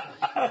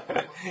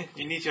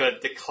 You need to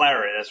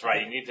declare it. That's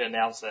right. You need to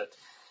announce it.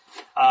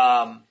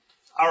 All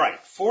right,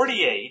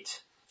 48.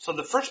 So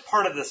the first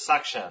part of this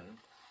section,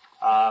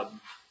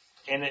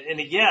 and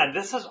again,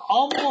 this is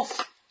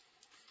almost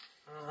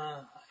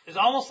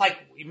like,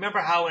 you remember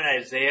how in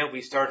Isaiah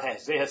we started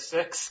Isaiah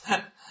 6,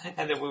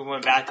 and then we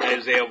went back to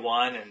Isaiah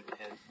 1 and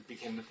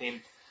became the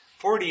theme.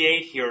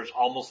 48 here is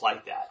almost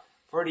like that.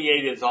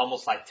 48 is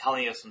almost like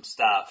telling us some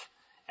stuff,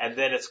 and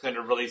then it's going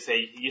to really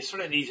say, you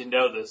sort of need to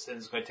know this, and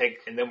it's going to take,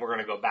 and then we're going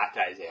to go back to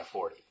Isaiah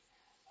 40.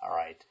 All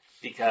right,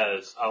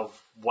 because of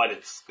what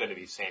it's going to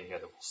be saying here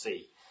that we'll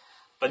see.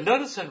 But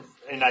notice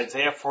in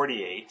Isaiah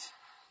 48,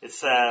 it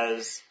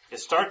says, it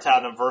starts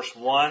out in verse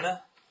 1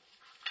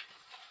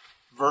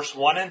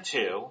 and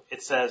 2.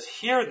 It says,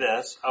 "Hear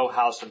this, O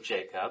house of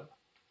Jacob,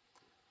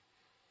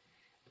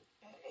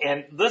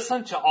 and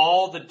listen to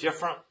all the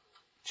different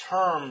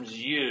terms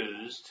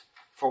used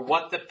for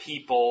what the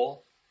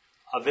people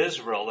of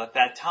Israel at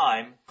that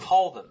time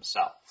call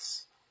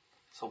themselves."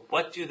 So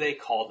what do they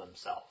call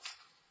themselves?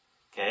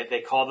 Okay,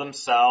 they call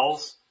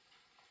themselves,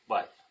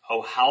 what?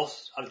 O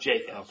house of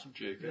Jacob. House of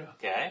Jacob.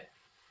 Okay.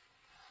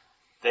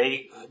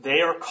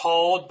 They are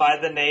called by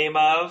the name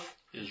of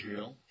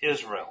Israel,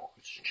 Israel,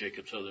 which is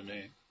Jacob's other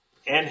name.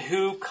 and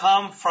who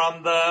come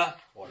from the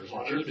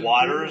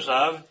Waters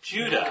of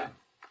Judah.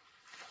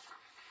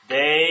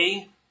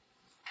 They,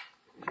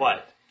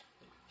 what?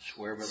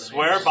 Swear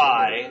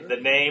by The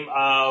name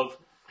of,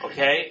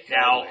 okay,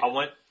 now I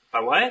want,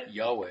 by what?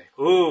 Yahweh.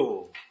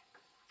 Ooh.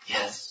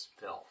 Yes,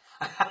 Bill.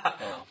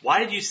 Why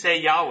did you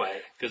say Yahweh?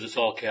 Because it's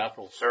all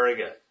capitals. Very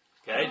good.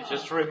 Okay,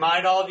 just to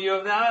remind all of you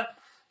of that.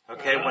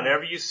 Okay,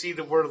 whenever you see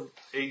the word,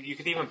 you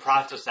can even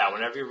practice that.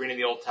 Whenever you're reading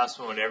the Old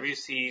Testament, whenever you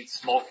see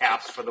small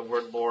caps for the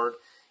word Lord,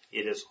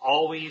 it is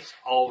always,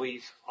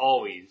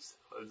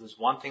 there's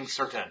one thing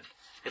certain.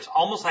 It's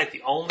almost like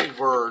the only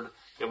word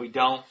that we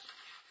don't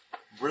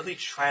really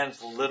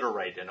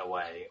transliterate in a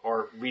way,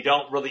 or we do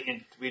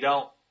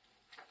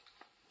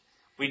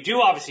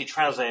obviously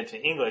translate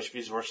into English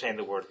because we're saying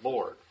the word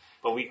Lord.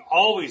 But we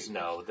always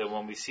know that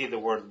when we see the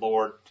word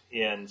Lord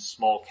in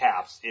small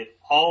caps, it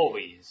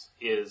always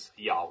is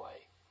Yahweh.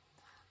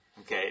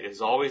 Okay, it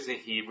is always the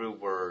Hebrew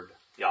word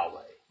Yahweh.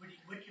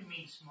 What do you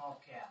mean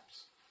small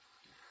caps?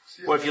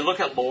 Well, if you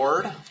look at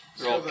Lord,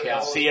 They're all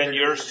caps. see on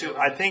yours too,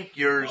 I think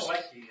yours, Oh,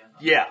 I see.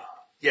 yeah,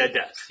 it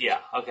does, yeah,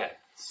 okay.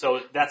 So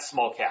that's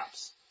small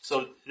caps.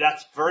 So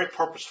that's very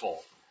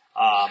purposeful.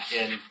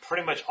 In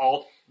pretty much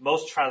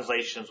most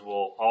translations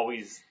will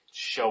always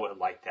show it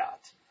like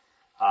that.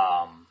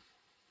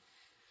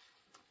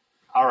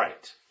 All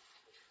right.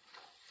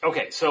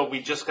 Okay, so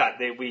we just got,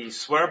 we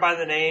swear by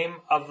the name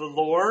of the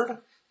Lord.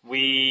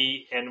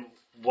 And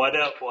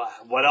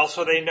what else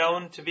are they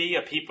known to be?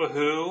 A people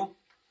who?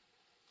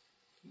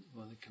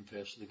 Well, they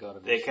confess the God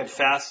of They Israel.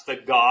 confess the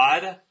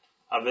God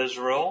of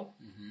Israel,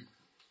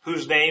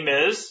 whose name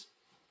is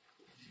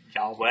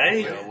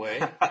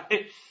Yahweh.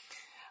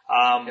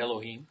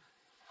 Elohim.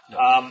 No,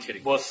 I'm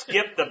kidding. We'll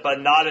skip the but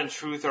not in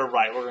truth or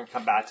right. We're going to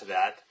come back to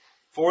that.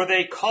 For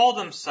they call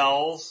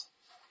themselves,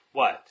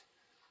 what?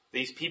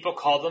 These people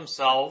call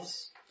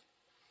themselves,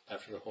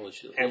 After the holy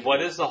city. and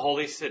what is the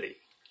holy city?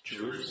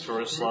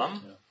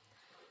 Jerusalem.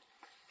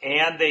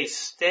 Yeah. And they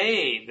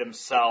stay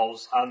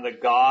themselves on the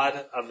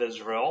God of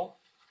Israel.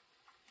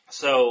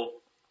 So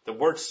the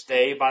word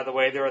stay, by the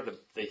way, there,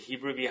 the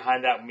Hebrew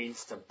behind that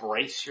means to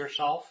brace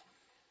yourself.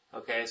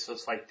 Okay, so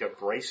it's like they're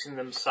bracing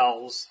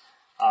themselves.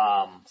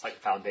 It's like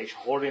a foundation,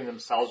 holding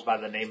themselves by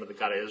the name of the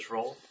God of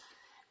Israel.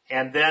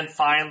 And then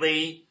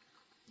finally,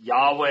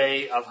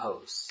 Yahweh of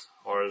hosts,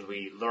 or as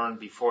we learned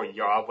before,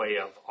 Yahweh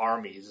of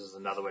armies is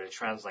another way to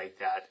translate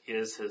that,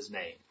 is his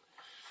name.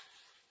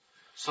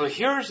 So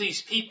here's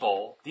these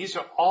people. These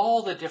are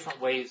all the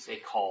different ways they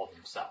call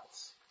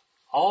themselves.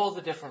 All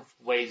the different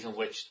ways in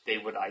which they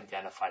would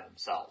identify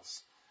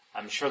themselves.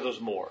 I'm sure there's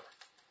more.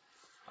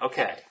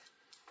 Okay.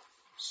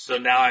 So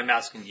now I'm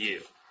asking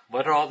you,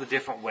 what are all the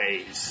different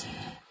ways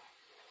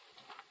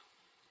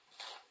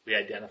we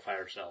identify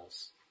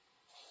ourselves?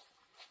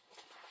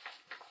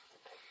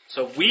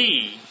 So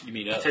we, You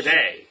mean us?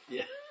 today,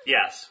 Yeah.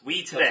 yes,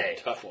 we today,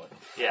 That's a tough one.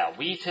 yeah,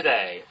 we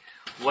today,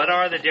 what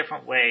are the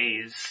different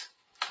ways,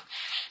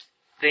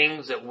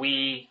 things that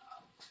we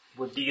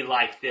would be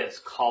like this,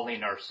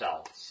 calling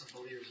ourselves? The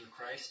believers of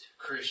Christ.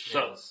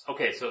 Christians.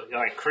 So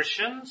like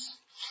Christians,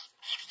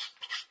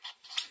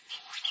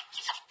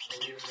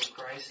 Believers of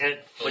Christ. and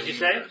what'd you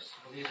say?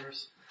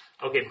 Believers.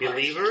 Okay,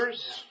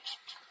 believers.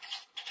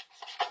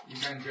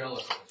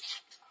 Evangelical.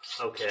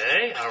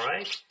 Okay, all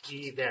right.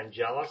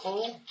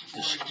 Evangelical.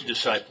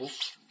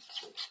 Disciples.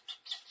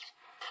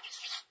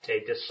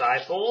 Okay,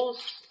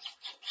 disciples.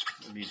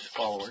 It means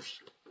followers.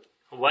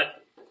 What?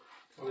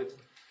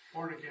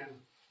 Born again.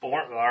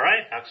 Born. All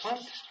right,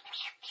 excellent.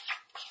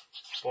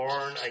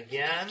 Born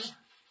again.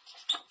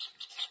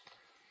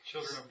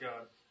 Children of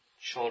God.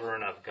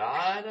 Children of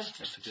God.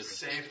 That's a good one.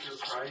 Saved through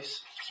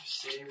Christ.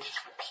 Saved.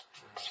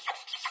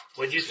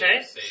 What'd you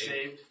say?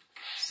 Saved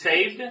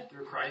Saved.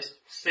 through Christ.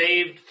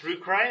 Saved through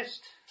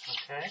Christ.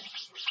 Okay.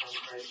 From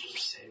Christ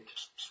is saved.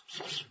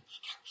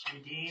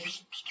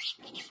 Redeemed.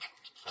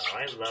 All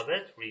right, love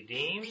it.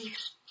 Redeemed.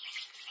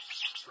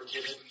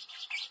 Forgiven.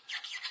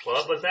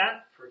 What was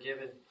that?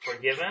 Forgiven.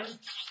 Forgiven.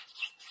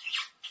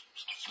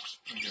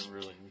 You're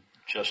really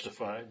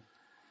justified.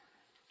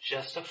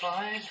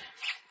 Justified.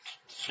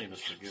 Same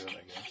as forgiven,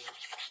 I guess.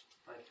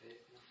 By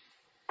faith.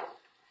 Yeah.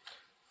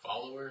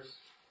 Followers.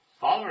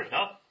 Followers.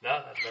 No,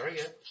 that's very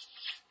good.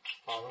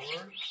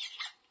 Followers.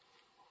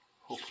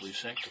 Hopefully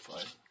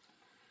sanctified.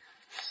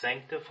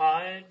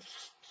 Sanctified.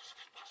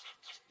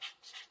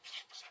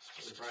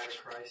 The bride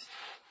of Christ.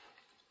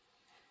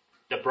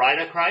 The bride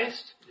of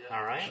Christ. Yeah.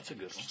 All right. That's a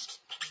good one.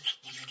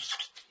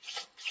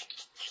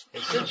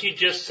 And since you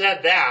just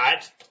said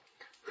that,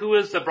 who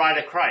is the bride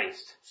of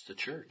Christ? It's the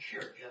church.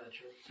 Yeah, the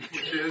church.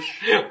 Which is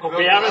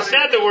We haven't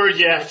said the word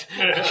yet.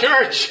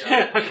 Church.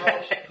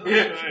 Okay.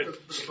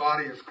 the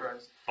body of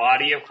Christ.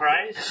 Body of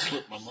Christ.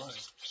 Slipped my mind.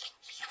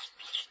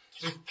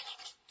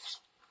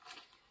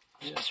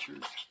 Yeah,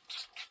 church.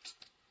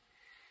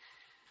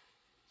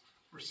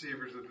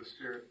 Receivers of the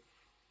Spirit.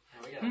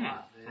 Yeah, we got a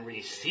lot.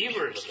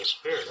 Receivers of the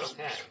Spirit.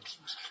 Okay.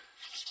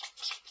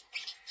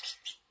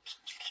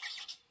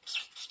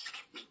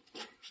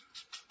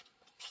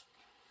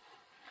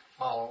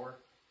 Follower.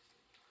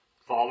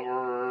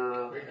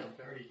 Follower.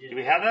 Already did. Do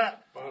we have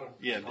that? Bottom.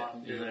 Yeah,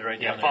 isn't that right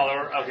Yeah, down there?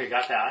 follower. Okay,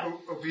 got that.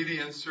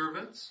 Obedient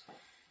servants.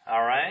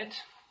 All right.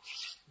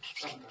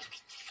 Sometimes.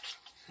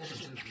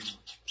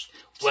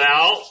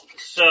 Well,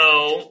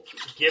 so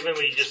given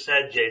what you just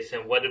said,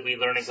 Jason, what did we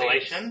learn in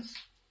Galatians?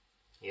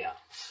 Yeah,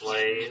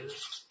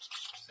 slaves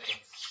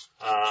Saints.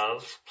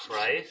 of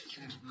Christ.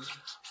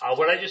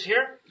 What did I just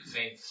hear?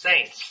 Saints.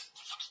 Saints.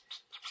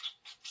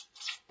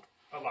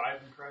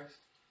 Alive in Christ.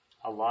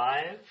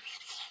 Alive.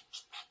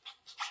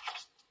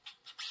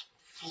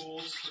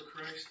 Fools for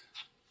Christ.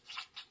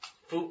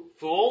 Fools?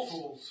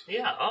 Fools.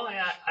 Yeah. Oh,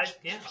 yeah. I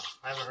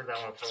haven't heard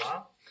that one for a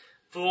while.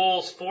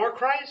 Fools for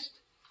Christ?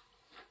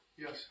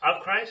 Yes.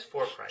 Of Christ?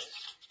 For Christ.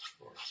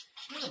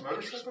 Is that a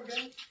motorcycle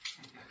game?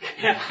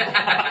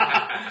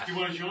 You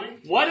want to join?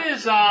 What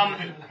is,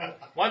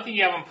 one thing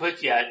you haven't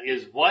put yet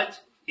is what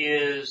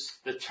is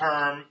the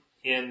term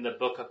in the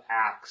book of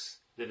Acts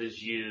that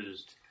is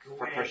used The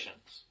for way.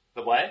 Christians?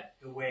 The what?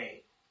 The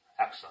way.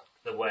 Excellent.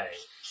 The way.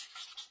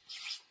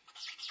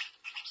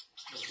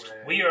 The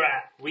way.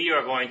 We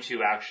are going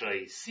to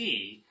actually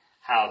see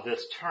how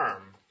this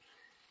term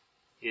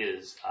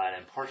is an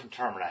important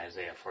term in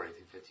Isaiah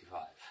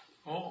 40-55.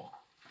 Oh.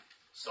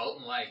 Salt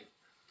and light.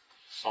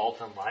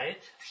 Salt and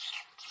light.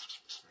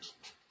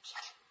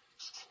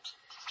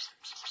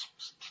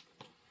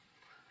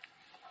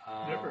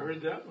 Never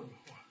heard that one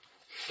before.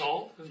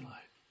 Salt and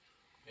light.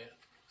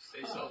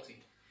 Stay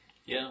salty.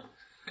 Yeah.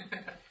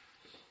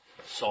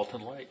 Salt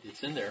and light.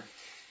 It's in there.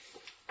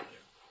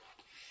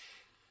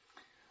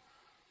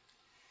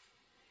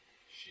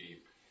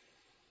 Sheep.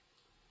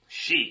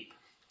 Sheep.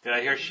 Did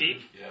I hear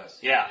sheep? Yes.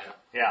 Yeah.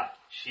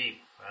 Sheep.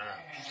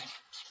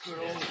 Good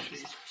old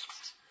sheep.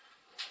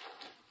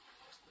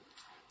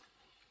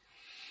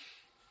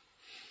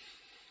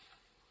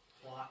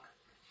 Flock.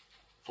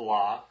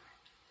 Flock.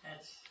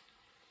 That's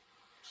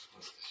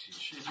What's the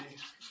sheep? Sheepy.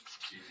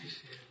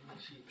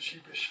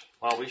 Sheepish.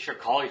 Well, we sure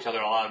call each other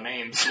a lot of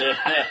names. flock.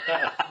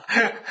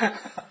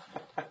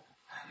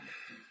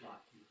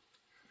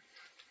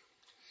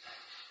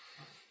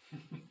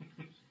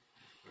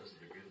 Those are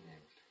the good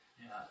names.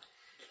 Yeah.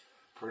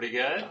 Pretty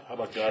good. How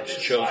about God's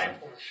There's chosen?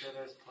 disciples. I'm sure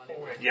there's plenty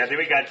more. Yeah, then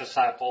we got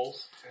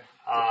disciples.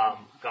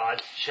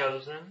 God's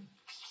chosen.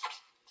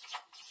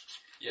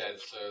 Yeah,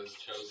 so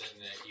chosen,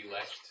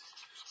 elect.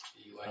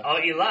 Oh,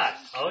 elect.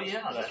 Oh,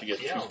 yeah. Not to get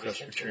too we didn't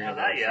Presbyterian have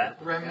that yet.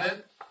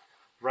 Remnant.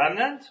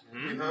 Remnant?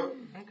 We hope.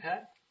 Okay.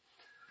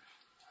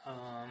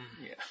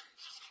 Yeah.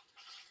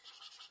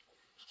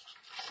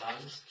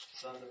 Sons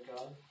of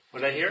God.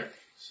 What did I hear?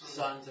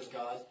 Sons of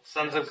God.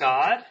 Sons of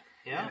God?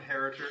 Yeah.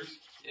 Inheritors.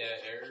 Yeah,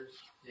 heirs.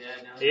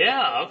 Yeah, no.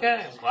 Yeah,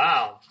 okay.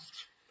 Wow.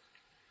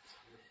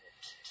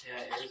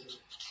 Yeah, heirs of,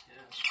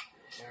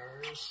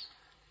 Heirs.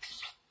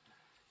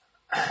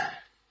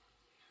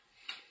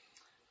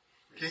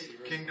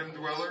 Kingdom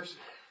dwellers.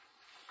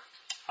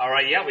 All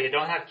right, yeah, we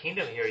don't have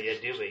kingdom here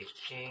yet, do we?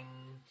 Kingdom.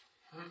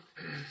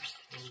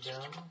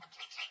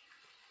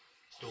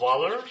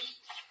 Dwellers?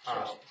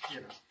 Well, you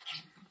know.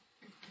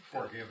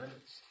 Forgiven.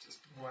 Just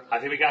one. I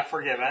think we got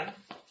forgiven.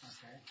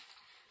 Okay.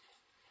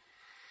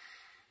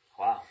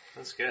 Wow,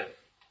 that's good.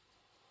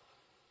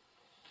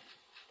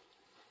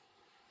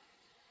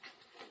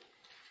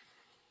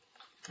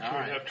 All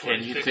right.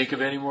 Can you think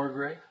of any more,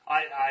 Greg?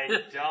 I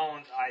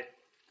don't. I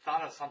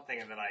thought of something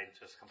and then I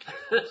just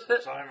completely lost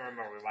it. So I don't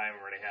remember. We might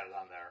have already had it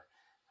on there.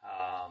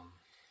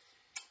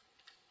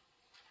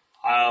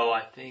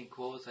 I think,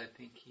 what was I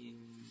thinking?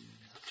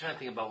 I'm trying to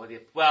think about what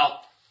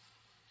well,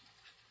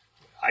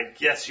 I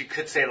guess you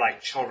could say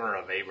like children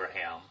of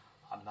Abraham.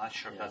 I'm not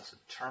sure if that's the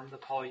term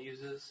that Paul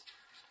uses.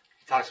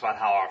 He talks about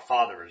how our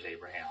father is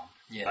Abraham.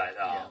 Yeah. But,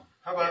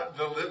 How about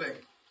the living?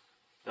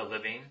 the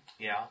living,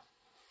 yeah.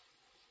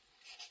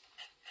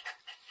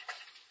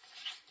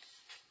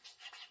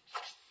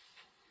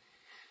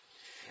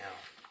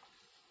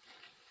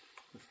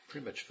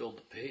 Pretty much filled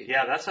the page.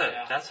 Yeah, that's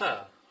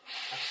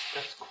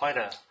quite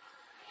a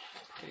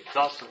pretty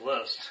exhaustive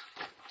list.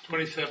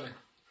 27.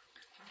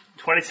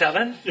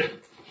 27? Yeah.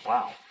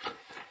 Wow.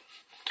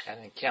 I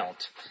didn't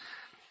count.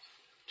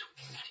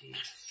 20.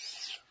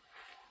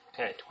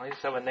 Okay,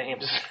 27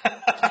 names.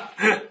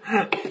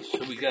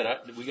 So we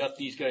got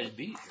these guys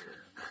beat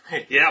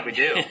here. Yeah, we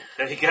do.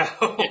 There you go.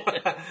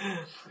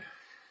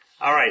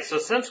 All right, so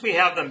since we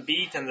have them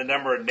beat in the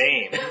number of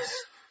names,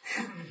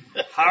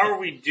 how are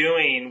we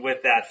doing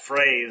with that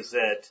phrase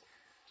that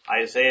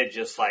Isaiah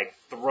just like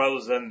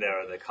throws in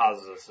there that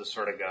causes us to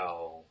sort of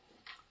go,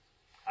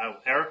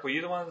 Eric, were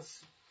you the one that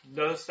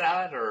noticed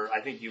that? Or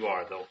I think you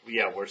are, though.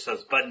 Yeah, where it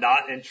says, but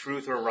not in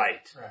truth or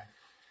right. Right.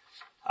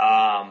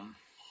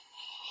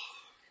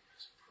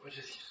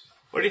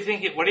 What do you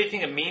think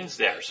it means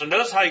there? So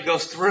notice how he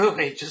goes through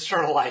and he just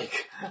sort of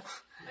like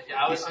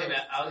I was gonna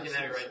have you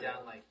write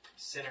down like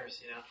sinners,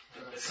 you know.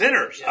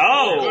 sinners. Yeah.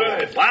 Oh,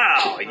 Good.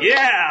 wow,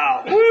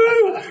 yeah,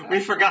 woo!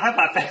 We forgot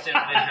about that. Didn't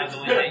have the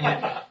link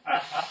yet.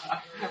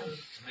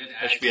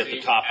 That should be at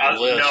the top of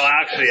the list. No,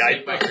 actually,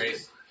 Saved by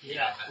grace.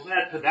 Yeah. I'm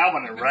glad to put that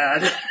one in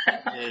red.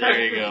 Yeah,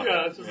 there you go.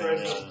 Yeah, it's a red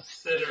Yeah. one.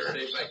 Sinners.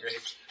 Saved by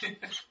grace.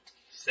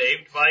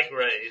 Saved by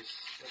grace.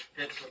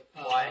 Fits with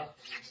why.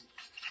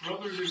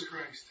 Brothers in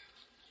Christ.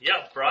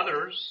 Yeah,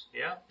 brothers.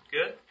 Yeah,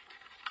 good.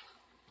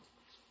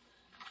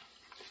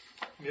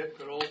 Yep,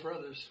 good old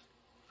brothers.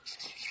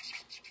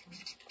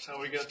 That's how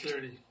we got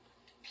 30. You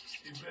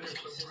better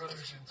put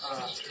brothers and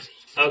sisters.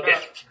 Okay.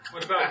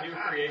 What about new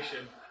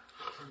creation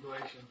from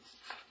Galatians?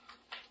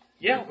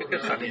 Yeah,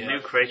 because I mean, new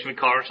creation. We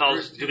call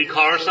ourselves. Do we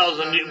call ourselves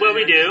a new? Well,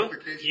 we do.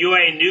 You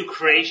are a new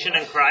creation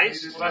in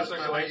Christ. Well, that's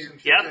like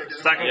Galatians. Yep.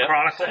 Second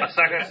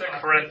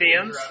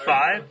Corinthians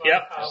 5.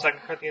 Yep. 2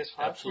 Corinthians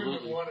 5. We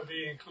Absolutely. would want to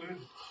be included.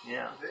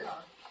 Yeah.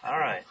 All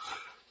right.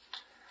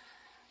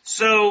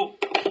 So,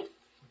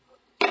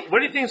 what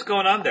do you think is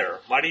going on there?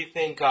 Why do you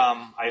think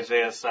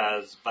Isaiah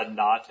says, "but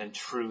not in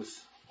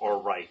truth or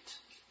right"?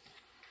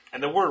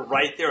 And the word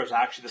 "right" there is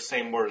actually the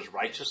same word as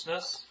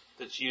righteousness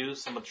that's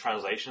used. Some of the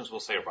translations will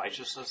say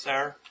righteousness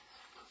there.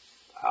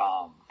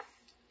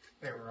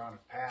 They were on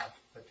a path,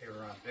 but they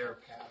were on their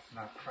path,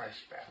 not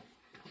Christ's path.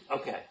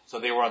 Okay, so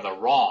they were on the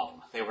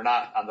wrong. They were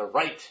not on the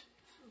Right.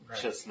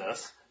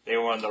 righteousness. They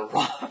were on the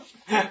wrong,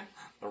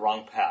 the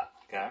wrong path.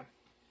 Okay.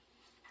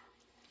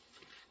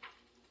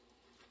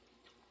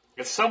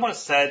 If someone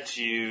said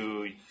to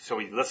you, so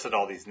we listed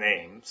all these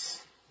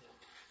names,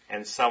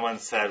 and someone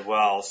said,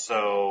 well,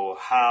 so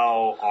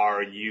how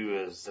are you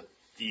as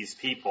these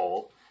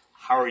people,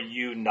 how are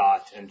you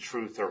not in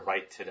truth or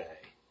right today?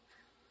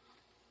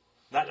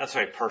 Not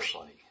necessarily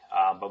personally,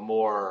 but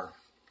more,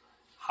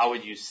 how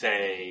would you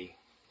say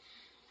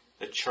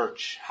the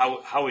church,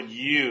 how would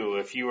you,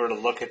 if you were to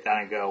look at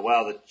that and go,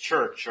 well, the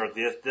church or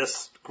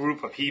this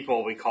group of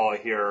people we call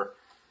it here,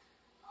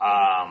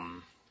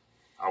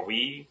 are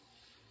we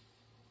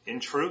in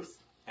truth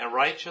and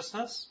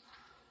righteousness?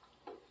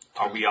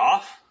 Are we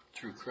off?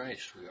 Through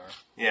Christ we are.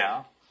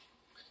 Yeah.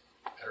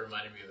 That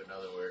reminded me of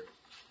another word.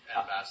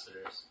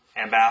 Ambassadors.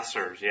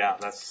 Ambassadors, yeah,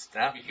 that's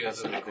Because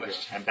of the another good.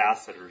 question.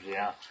 Ambassadors,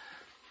 yeah.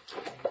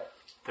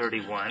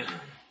 31.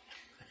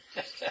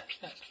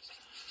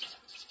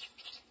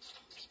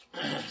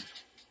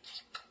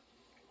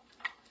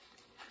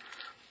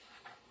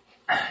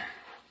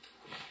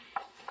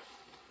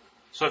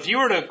 So if you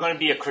were going to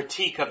be a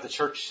critique of the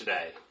church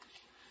today,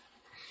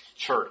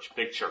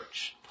 big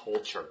church, whole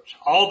church,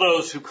 all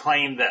those who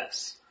claim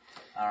this,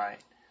 all right.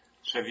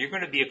 So if you're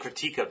going to be a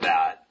critique of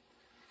that,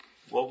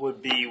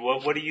 what do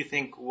you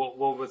think?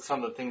 What would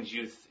some of the things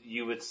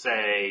you would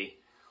say?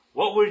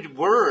 What would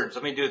words?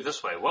 Let me do it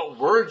this way. What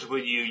words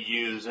would you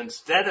use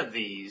instead of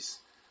these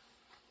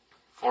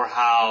for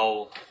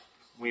how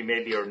we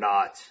maybe are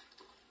not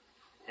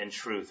in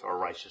truth or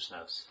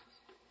righteousness?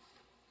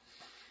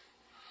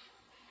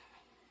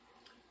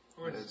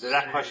 Does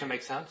that question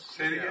make sense?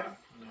 Say it again.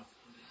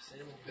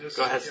 This,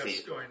 Go ahead, yes,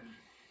 Steve. Going,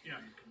 you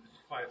can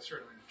apply it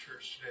certainly in the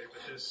church today,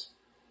 but this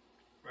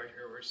right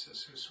here where it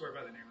says, who swear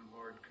by the name of the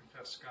Lord,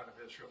 confess the God of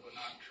Israel, but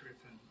not in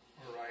truth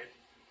or right,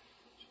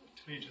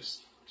 to me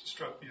just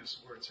struck me as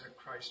the words that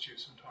Christ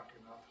used when talking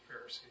about the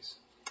Pharisees.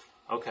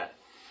 Okay.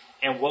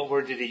 And what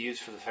word did he use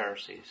for the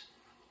Pharisees?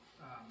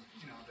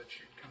 That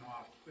you'd come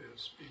off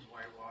as being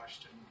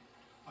whitewashed and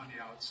on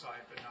the outside,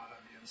 but not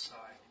on the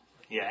inside.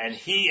 Yeah,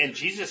 and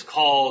Jesus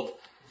called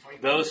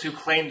those who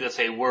claim this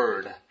a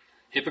word.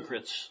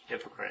 Hypocrites.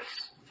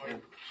 Hypocrites.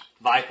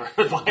 Vipers.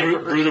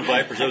 Brood of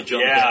vipers. That was John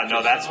the Yeah, Baptist.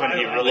 no, that's when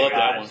he I really love got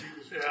that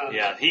one.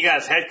 Yeah, he got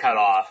his head cut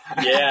off.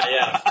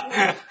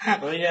 Yeah.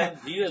 Well, yeah,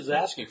 he was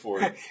asking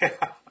for it. And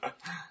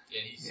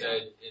he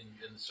said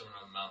in the Sermon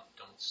on the Mount,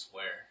 don't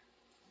swear.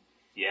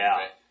 Yeah.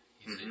 Right?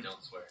 He said,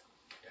 don't swear.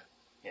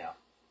 Yeah.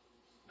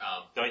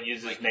 Yeah. Don't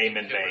use his name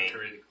in vain.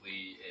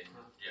 Hypocritically and,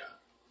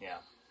 Yeah.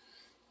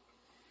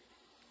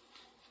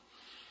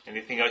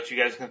 Anything else you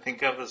guys can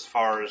think of as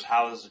far as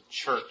how is the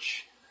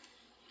church,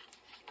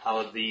 how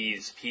are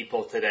these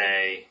people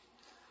today,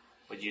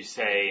 would you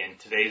say in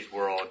today's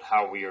world,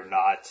 how we are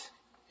not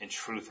in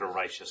truth or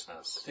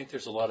righteousness. I think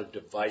there's a lot of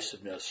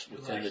divisiveness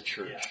within the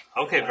church.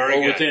 Okay, very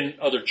or good. within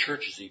other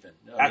churches even.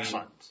 I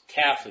Excellent. mean,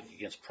 Catholic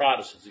against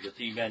Protestants, against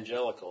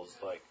evangelicals,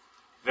 like.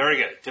 Very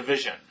good.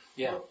 Division.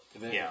 Yeah.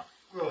 Division. Yeah.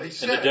 Well, he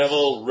says. And the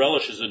devil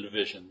relishes in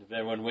division.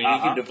 When we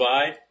can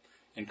divide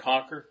and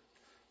conquer,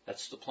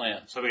 that's the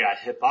plan. So we got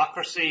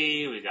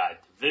hypocrisy, we got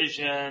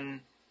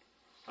division.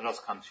 What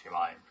else comes to your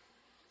mind?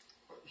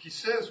 He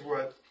says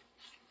why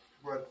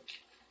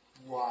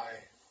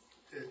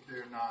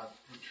they're not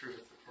in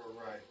truth or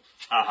right.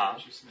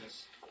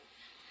 Righteousness.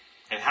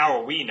 And how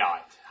are we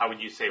not? How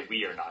would you say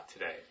we are not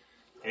today?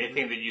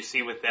 Anything that you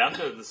see with them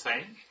that are the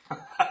same?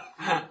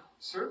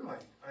 Certainly.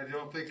 I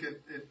don't think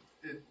it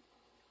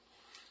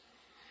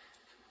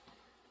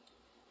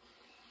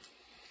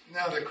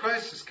now that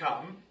Christ has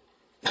come,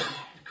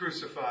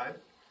 crucified,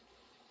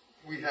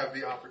 we have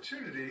the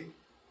opportunity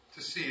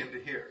to see and to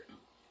hear.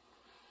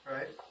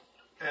 Right?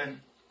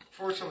 And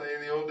fortunately,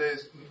 in the old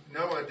days,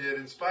 Noah did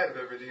in spite of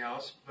everything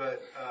else,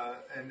 but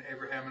and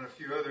Abraham and a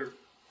few other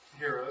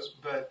heroes,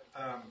 but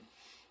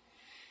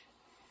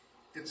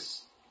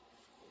it's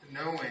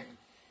knowing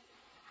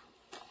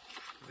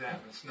them,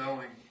 it's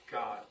knowing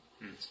God,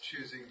 it's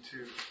choosing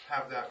to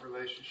have that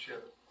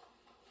relationship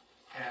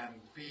and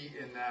be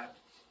in that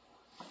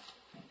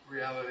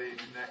reality,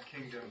 in that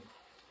kingdom.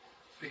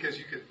 Because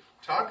you could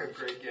talk a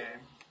great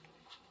game,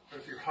 but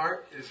if your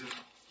heart isn't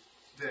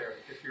there,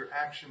 if your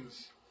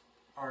actions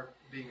aren't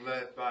being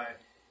led by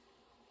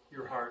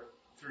your heart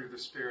through the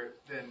Spirit,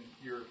 then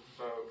your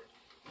bow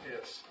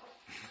is.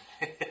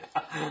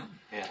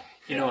 Yeah.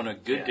 You know, on a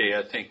good day,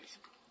 I think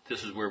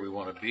this is where we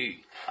want to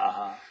be.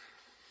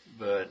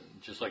 But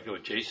just like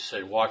what Jason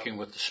said, walking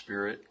with the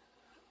Spirit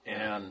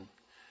and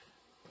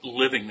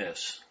living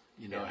this,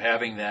 you know,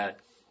 having that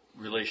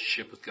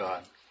relationship with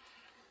God,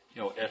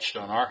 you know, etched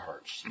on our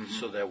hearts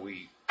so that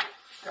we...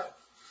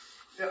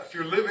 Yeah, if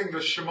you're living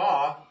the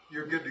Shema,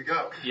 you're good to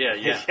go.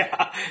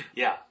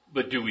 Yeah.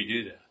 But do we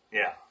do that?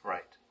 Yeah,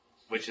 right.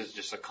 Which is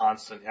just a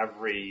constant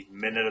every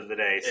minute of the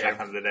day,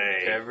 second of the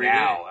day. Every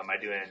now. day. Am I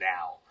doing it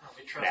now?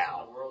 We trust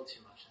in the world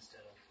too much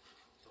instead of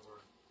the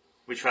Word.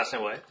 We trust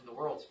in what? In the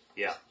world.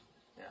 Yeah.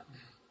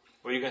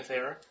 What are you going to say,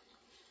 Eric?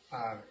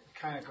 It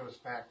kind of goes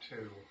back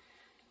to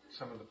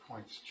some of the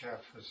points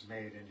Jeff has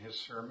made in his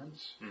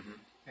sermons.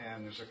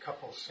 And there's a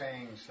couple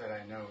sayings that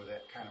I know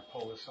that kind of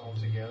pull this all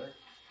together.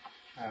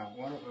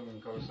 One of them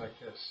goes like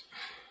this: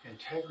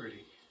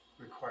 integrity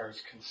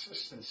requires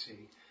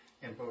consistency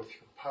in both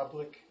your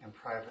public and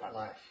private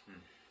life.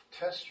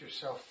 Test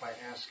yourself by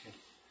asking,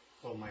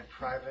 will my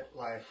private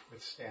life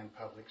withstand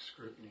public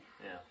scrutiny?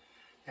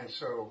 And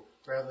so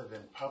rather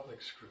than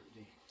public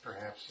scrutiny,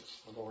 perhaps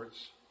it's the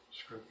Lord's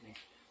scrutiny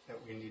that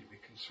we need to be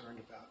concerned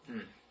about.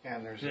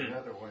 And there's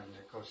another one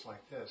that goes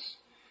like this: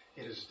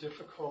 it is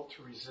difficult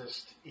to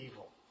resist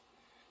evil,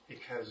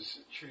 because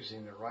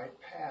choosing the right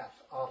path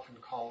often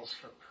calls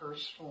for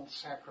personal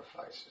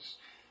sacrifices,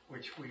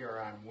 which we are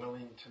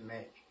unwilling to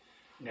make.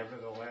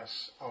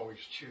 Nevertheless, always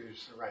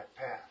choose the right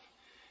path.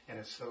 And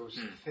it's those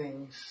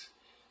things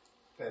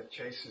that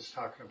Jason's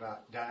talking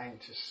about, dying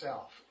to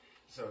self.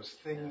 It's those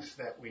things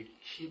that we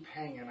keep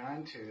hanging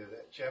on to,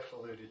 that Jeff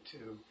alluded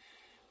to,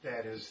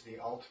 that is the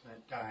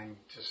ultimate dying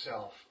to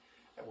self,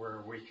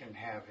 where we can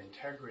have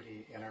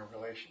integrity in our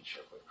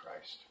relationship with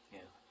Christ.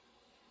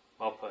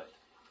 Well put.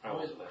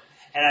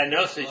 And I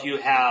notice that you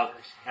have,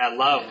 and I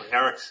love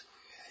Eric's,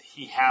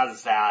 he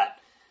has that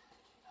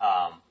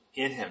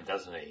in him,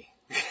 doesn't he?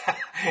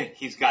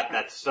 He's got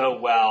that so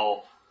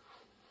well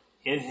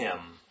in him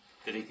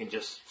that he can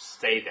just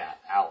stay that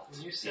out.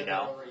 When you said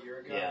that over a year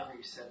ago, where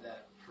you said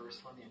that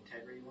first one, the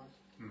integrity one,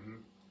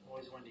 I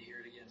always wanted to hear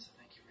it again, so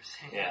thank you for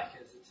saying that,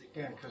 because it's a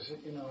good one. Because,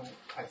 you know,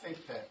 I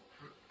think that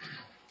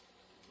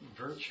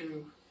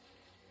virtue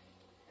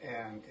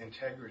and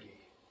integrity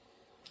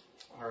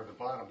are the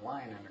bottom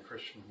line in a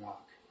Christian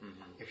walk.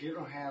 If you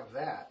don't have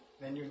that,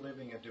 then you're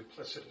living a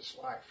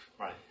duplicitous life.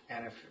 Right.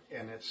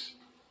 And it's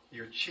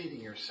you're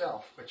cheating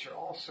yourself, but you're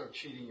also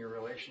cheating your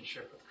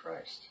relationship with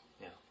Christ.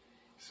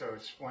 So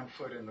it's one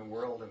foot in the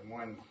world and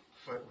one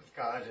foot with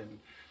God, and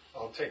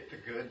I'll take the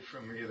good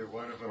from either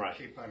one of them and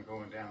keep on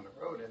going down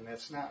the road. And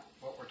that's not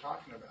what we're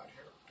talking about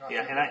here.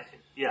 We're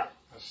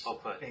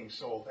talking about being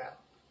sold out.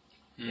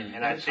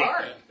 And I think,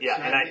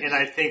 and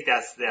I think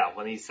that's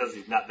when he says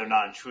they're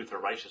not in truth or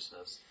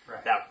righteousness.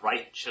 Right. That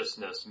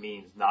righteousness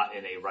means not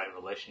in a right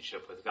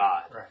relationship with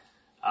God.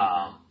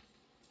 Right.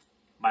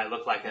 Might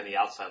look like on the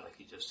outside, like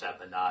you just said,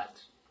 but not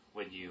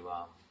when you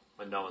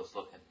when no one's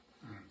looking.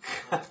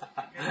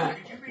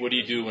 What do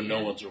you do when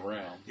no one's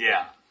around?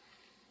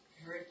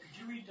 Eric, could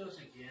you read those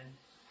again?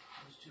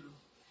 Those two.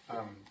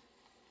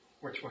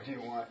 Which one do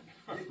you want?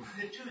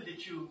 The two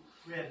that you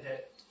read.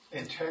 That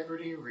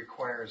integrity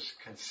requires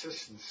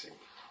consistency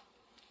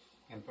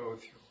in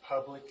both your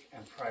public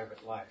and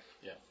private life.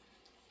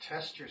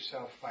 Test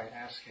yourself by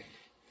asking,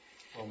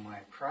 will my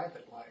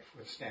private life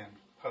withstand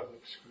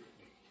public scrutiny?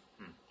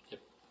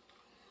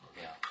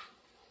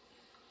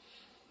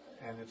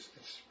 And it's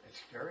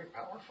very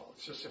powerful.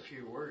 It's just a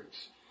few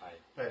words,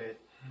 but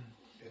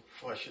it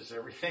flushes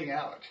everything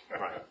out.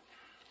 Right.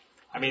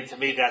 I mean, to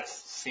me, that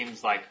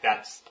seems like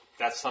that's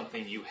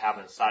something you have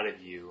inside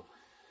of you.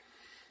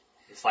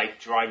 It's like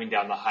driving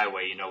down the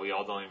highway. You know, we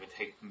all don't even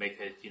make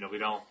it. You know,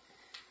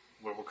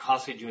 we're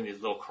constantly doing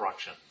these little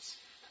corrections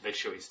to make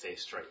sure we stay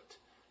straight.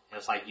 And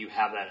it's like you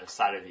have that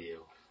inside of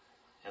you.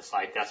 It's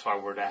like that's why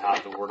we're to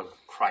have the word of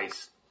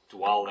Christ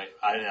dwell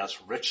in us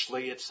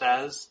richly. It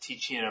says,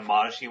 teaching and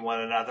admonishing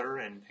one another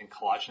in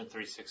Colossians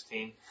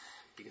 3:16,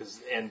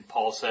 and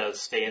Paul says,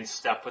 stay in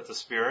step with the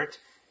Spirit.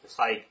 It's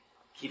like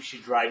keeps you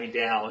driving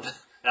down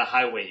that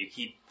highway. You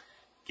keep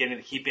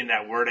keeping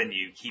that word in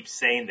you. Keep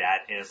saying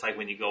that, and it's like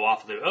when you go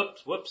off of the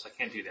whoops, I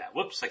can't do that.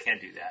 Whoops, I can't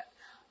do that.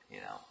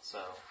 You know. So,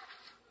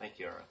 thank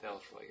you, Aaron. That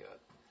was really good.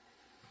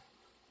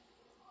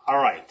 All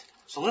right.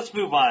 So let's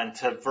move on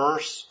to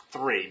verse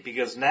 3,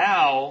 because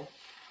now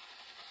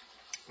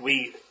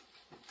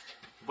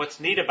what's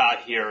neat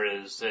about here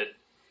is that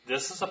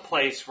this is a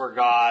place where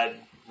God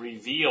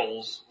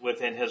reveals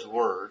within His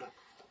Word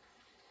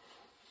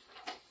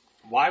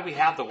why we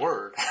have the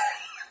Word.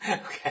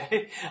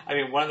 Okay? I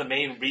mean, one of the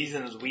main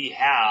reasons we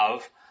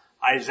have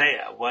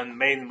Isaiah, one of the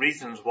main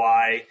reasons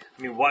why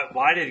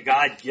did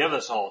God give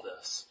us all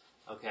this?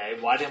 Okay?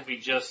 Why didn't we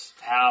just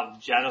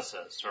have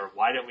Genesis? Or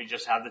why didn't we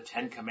just have the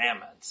Ten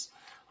Commandments?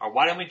 Or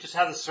why didn't we just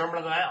have the Sermon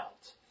on the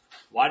Mount?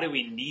 Why do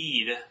we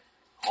need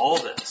all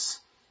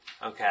this?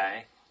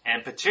 Okay?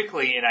 And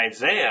particularly in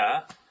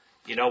Isaiah,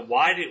 you know,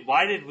 why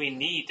did we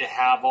need to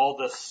have all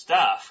this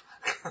stuff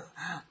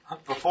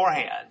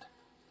beforehand?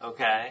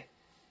 Okay?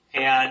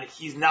 And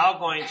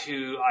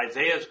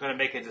Isaiah is going to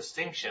make a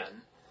distinction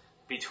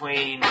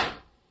between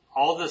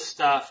all this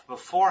stuff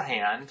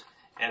beforehand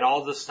and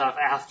all this stuff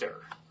after,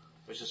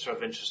 which is sort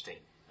of interesting,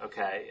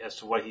 okay, as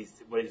to what he's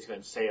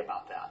going to say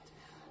about that.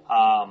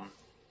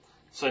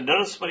 So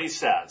notice what he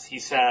says. He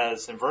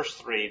says in verse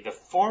 3, the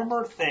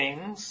former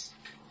things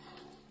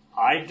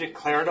I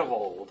declared of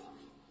old,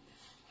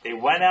 they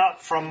went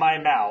out from my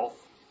mouth,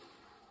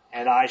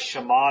 and I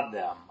shamad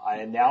them, I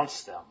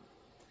announced them.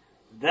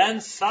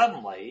 Then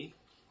suddenly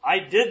I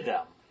did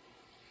them,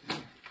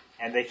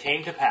 and they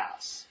came to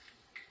pass.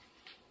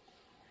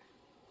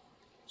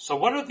 So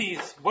what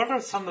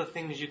are some of the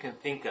things you can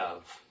think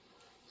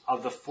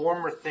of the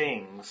former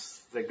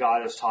things that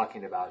God is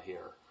talking about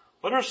here?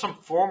 What are some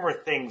former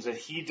things that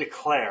He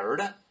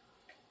declared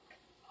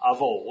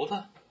of old?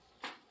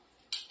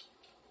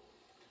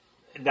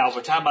 Now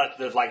we're talking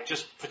about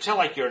just pretend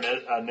like you're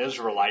an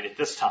Israelite at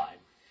this time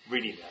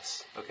reading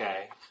this,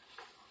 okay?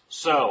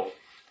 So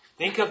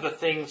think of the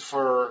things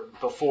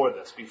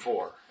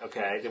before,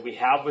 okay, that we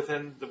have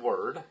within the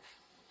Word.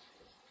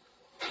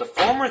 The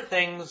former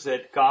things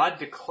that God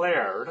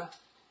declared,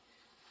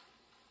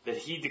 that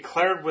He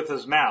declared with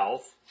His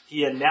mouth,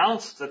 He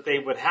announced that they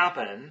would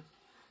happen,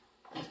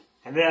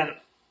 and then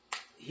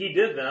He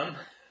did them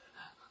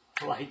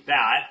like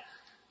that.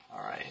 All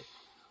right.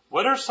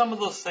 What are some of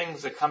those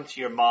things that come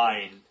to your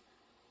mind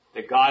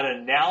that God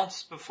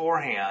announced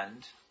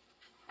beforehand,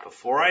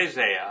 before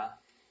Isaiah,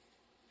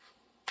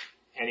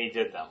 and He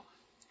did them?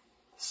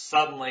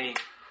 Suddenly,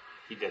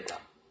 He did them.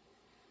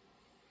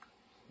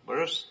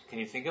 Can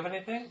you think of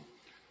anything?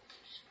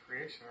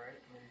 Creation, right?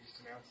 I mean, He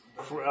just announced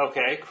them.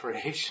 Okay,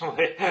 creation.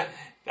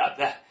 Got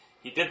that.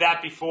 He did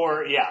that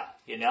before, yeah.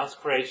 He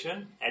announced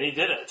creation, and He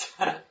did it.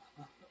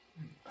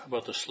 How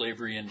about the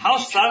slavery in How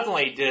Egypt?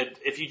 suddenly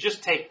if you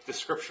just take the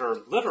scripture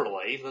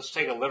literally, let's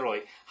take it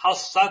literally, how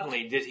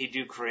suddenly did He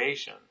do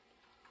creation?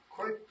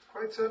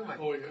 Quite suddenly.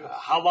 Oh, yeah.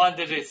 How long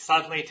did it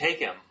suddenly take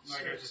Him?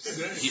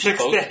 He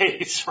 6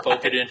 days.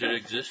 spoke Right? it into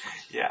existence.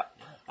 Yeah.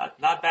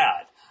 Not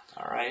bad.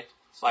 All right.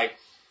 It's like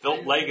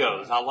built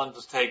Legos. How long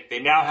does it take? They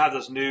now have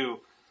this new,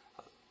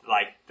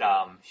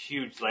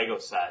 huge Lego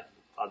set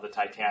of the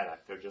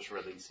Titanic. They're just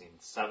releasing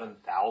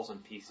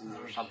 7,000 pieces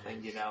or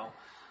something, you know.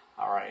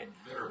 All right.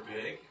 That are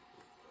big.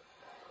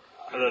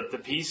 The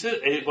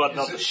pieces,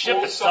 the ship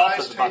full-size itself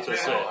is about this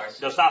big.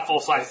 Titanic? No, it's not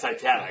full-size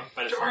Titanic,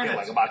 but it's something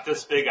like about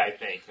this big, I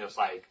think. It's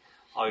like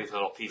all these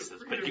little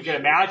pieces. But you can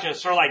imagine,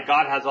 it's sort of like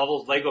God has all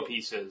those Lego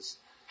pieces,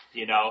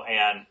 you know,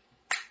 and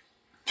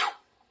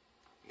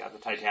you got the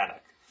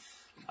Titanic.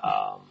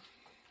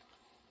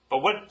 But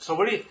what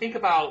do you think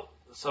about,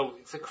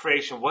 it's a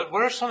creation. What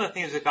are some of the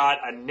things that God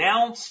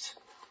announced?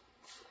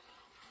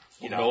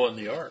 You know, Noah and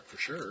the ark, for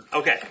sure.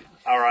 Okay,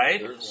 all right.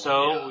 There's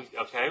So, one,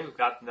 we've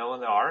got Noah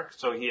and the ark.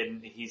 So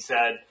he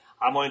said,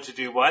 I'm going to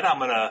do what?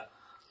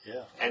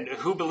 Yeah. And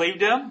who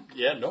believed him?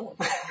 Yeah, Noah.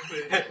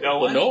 No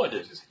Well, one. Noah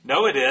did.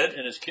 Noah did.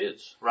 And his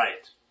kids.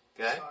 Right.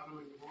 Okay.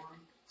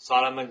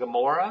 Sodom and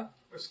Gomorrah.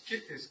 His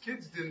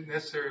kids didn't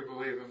necessarily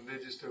believe him.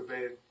 They just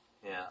obeyed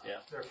Yeah.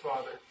 their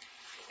father.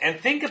 And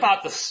think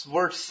about the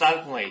word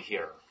suddenly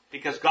here.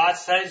 Because God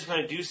said He's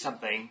going to do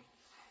something.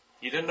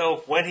 You didn't know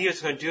when He was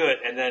going to do it.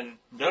 And then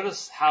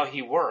notice how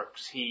He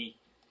works.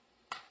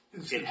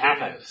 It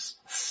happens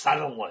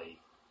suddenly.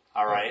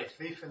 All right. Like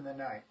a thief in the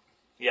night.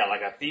 Yeah,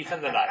 like a thief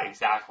in the night.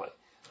 Exactly.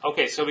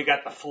 Okay, so we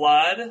got the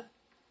flood.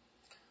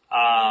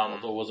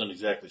 Although it wasn't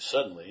exactly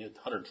suddenly.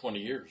 120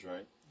 years,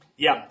 right?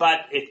 Yeah, but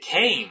it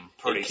came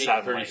pretty It came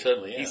suddenly. pretty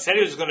suddenly, yeah. He said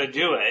he was going to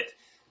do it.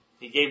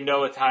 He gave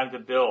Noah time to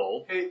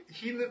build. Hey,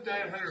 he lived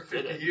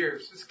 950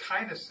 years. It's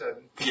kind of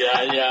sudden.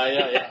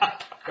 Yeah.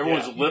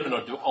 Everyone's living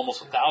on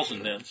almost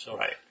 1,000 then, so.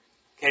 Right.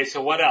 Okay,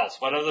 so what else?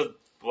 What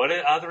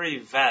other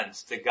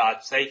events did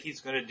God say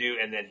He's going to do,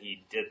 and then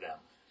He did them?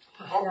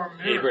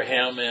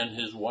 Abraham and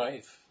his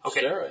wife,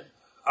 Sarah.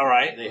 All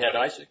right. They had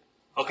Isaac.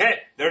 Okay,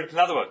 there's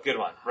another one. Good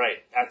one.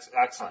 Right. That's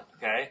excellent.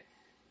 Okay.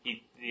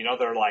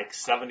 They're like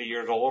 70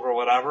 years old or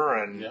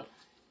whatever, and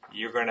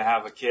you're going to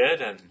have a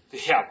kid, and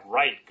yeah,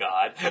 right,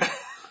 God.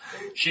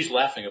 She's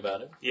laughing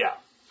about it. Yeah.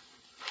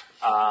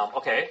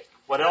 Okay.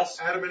 What else?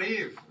 Adam and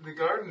Eve in the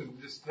garden,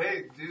 just,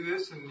 hey, do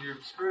this and you're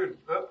screwed.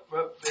 There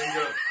you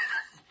go.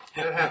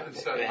 That happened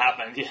suddenly. It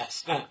happened,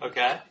 yes.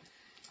 Okay.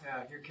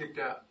 Yeah, you're kicked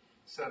out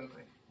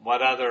suddenly.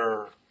 What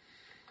other?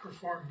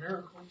 Perform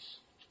miracles.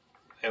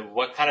 And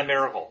what kind of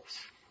miracles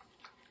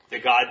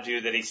did God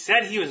do that He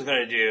said He was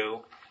going to do,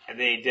 and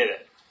then He did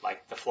it?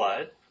 Like the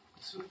flood?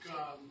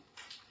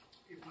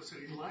 Was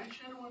it Elijah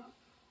that went up?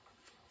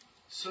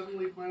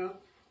 Suddenly went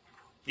up?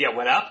 Yeah,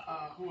 went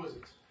up? Who was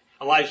it?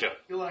 Elijah.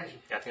 Elijah.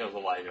 Yeah, I think it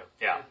was Elijah.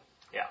 Yeah.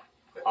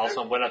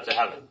 Also went up to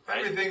heaven,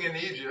 right? Everything in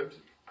Egypt.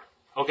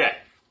 Okay.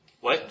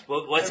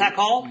 What's that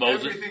called?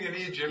 Moses. Everything in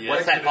Egypt.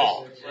 What's that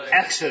called?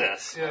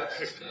 Exodus. Yeah.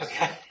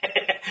 Okay.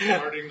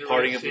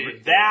 Parting of the Red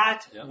Sea.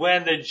 That,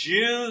 when the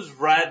Jews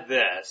read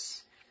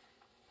this,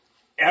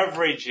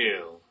 every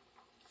Jew,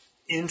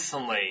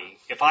 instantly,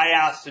 if I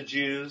asked the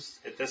Jews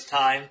at this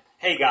time,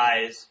 hey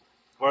guys,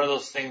 what are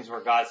those things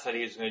where God said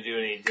He was going to do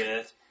and He did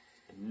it?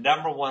 The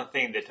number one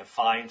thing that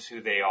defines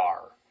who they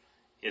are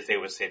is they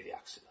would say the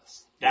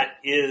Exodus. That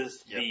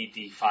is the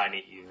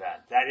defining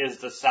event. That is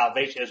the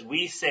salvation. As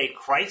we say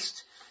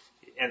Christ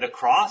and the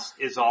cross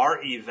is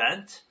our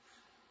event,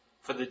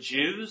 for the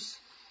Jews,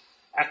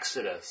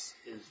 Exodus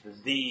is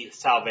the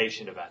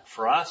salvation event.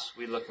 For us,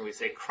 we look and we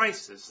say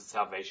Christ is the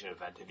salvation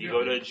event. If you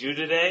go to a Jew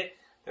today,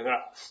 they're going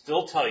to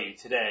still tell you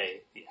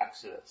today the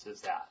Exodus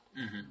is that.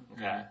 Mm-hmm.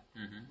 Okay.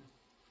 Mm-hmm.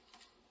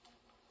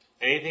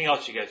 Anything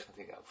else you guys can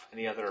think of?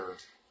 Any other?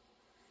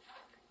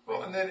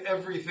 Well, and then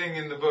everything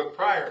in the book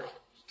prior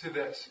to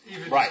this,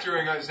 even just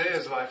during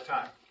Isaiah's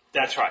lifetime.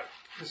 That's right.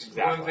 Just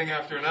one thing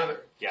after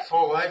another. Yeah. His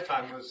whole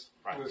lifetime was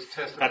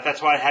testimony.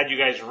 That's why I had you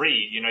guys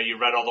read. You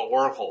read all the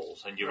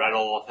oracles and you read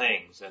all the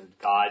things, and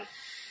God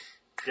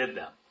did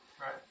them.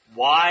 Right.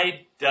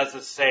 Why does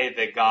it say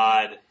that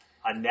God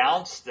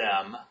announced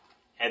them,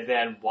 and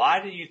then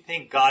why do you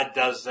think God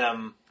does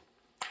them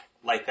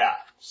like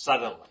that,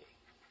 suddenly?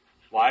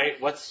 Why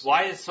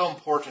is it so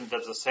important,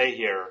 does it say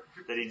here,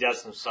 that He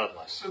does them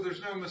suddenly? So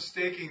there's no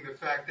mistaking the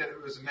fact that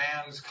it was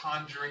man's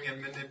conjuring and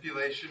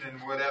manipulation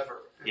and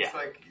whatever. It's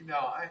like,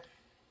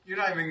 you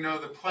don't even know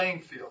the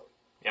playing field.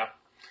 Yeah.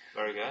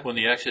 Very good. When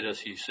the Exodus,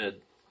 He said,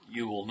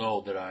 you will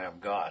know that I am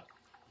God.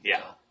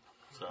 Yeah.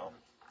 So.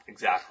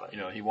 Exactly.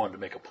 He wanted to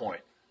make a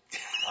point.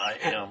 I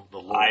am the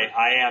Lord.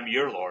 I am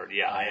your Lord.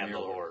 Yeah, I am the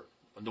Lord.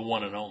 The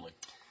one and only.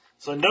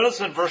 So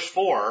notice in verse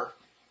 4,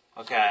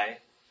 okay,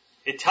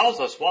 it tells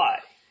us why.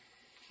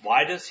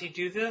 Why does He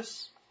do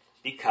this?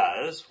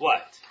 Because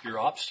what? You're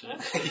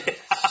obstinate.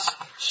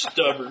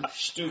 Stubborn.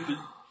 Stupid.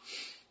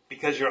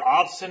 Because you're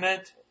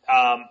obstinate.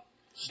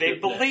 They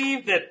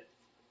believe that,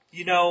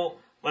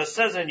 when it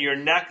says in your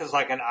neck is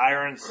like an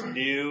iron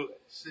sinew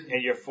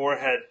and your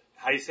forehead,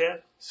 how do you say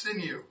it?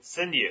 Sinew.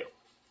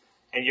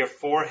 And your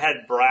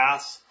forehead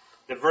brass,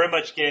 they're very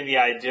much getting the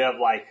idea of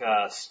like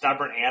a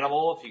stubborn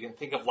animal. If you can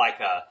think of like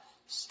a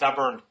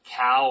stubborn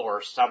cow or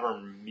a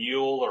stubborn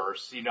mule or,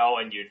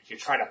 and you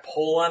try to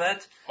pull on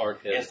it.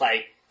 Hard-headed. It's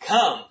like,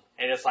 come.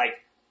 And it's like,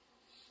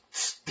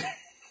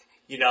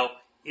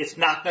 it's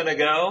not going to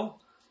go.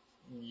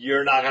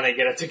 You're not going to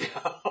get it to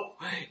go.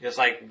 It's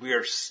like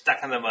we're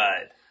stuck in the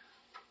mud.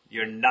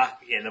 You're not,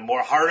 and the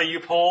more harder you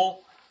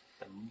pull,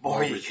 the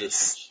more you get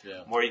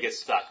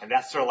stuck. And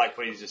that's sort of like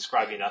what He's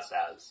describing us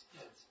as.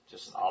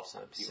 Just an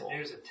obstinate people. So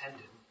there's a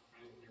tendon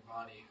in your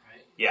body,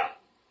 right? Yeah.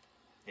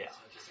 So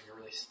it's just like a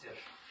really stiff,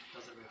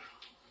 doesn't move.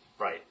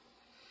 Right.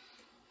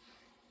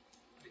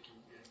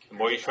 The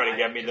more you try to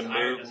get me to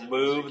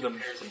move, the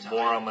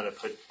more I'm going to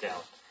put it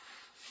down.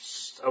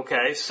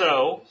 Okay,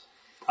 so,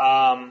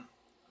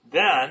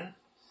 then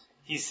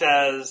He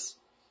says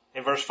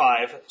in verse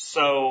 5,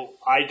 so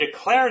I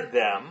declared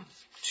them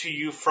to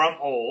you of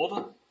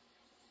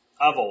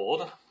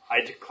old.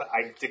 I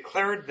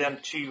declared them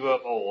to you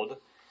of old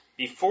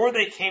before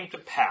they came to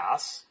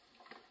pass.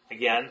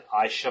 Again,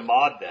 I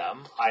shamad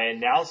them. I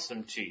announced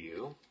them to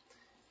you.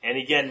 And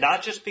again,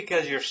 not just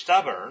because you're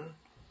stubborn,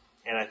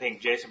 and I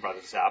think Jason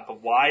brought this out,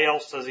 but why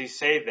else does He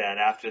say then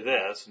after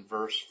this in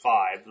verse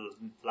 5, the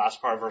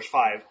last part of verse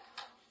 5,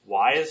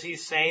 why is He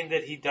saying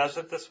that He does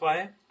it this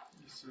way?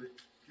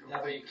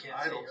 That way you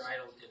can't say your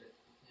idols did it.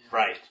 Yeah.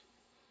 Right.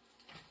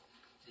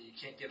 You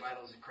can't give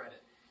idols a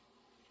credit.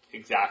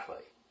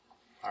 Exactly.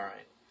 All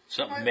right.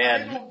 Something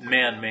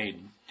man-made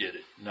did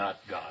it, not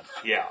God.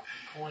 Yeah.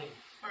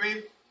 I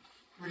mean,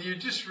 when you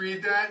just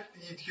read that,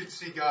 you could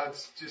see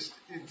God's just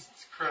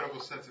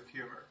incredible sense of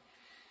humor.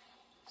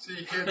 So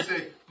you can't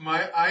say,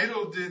 my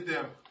idol did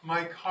them,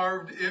 my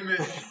carved image.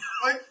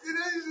 Like, you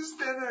know, you just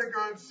stand there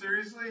going,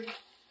 seriously?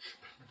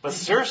 But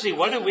seriously,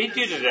 what do we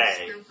do It's so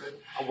today? stupid.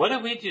 What do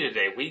we do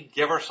today? We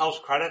give ourselves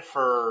credit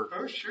for,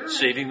 Oh, sure.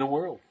 Saving the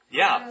world.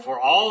 for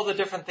all the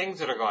different things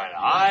that are going on.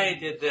 I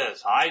did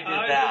this, I did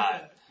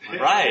that.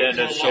 Right. And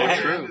it's so I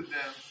true. did them.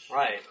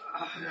 Right.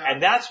 Yeah.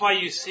 And that's why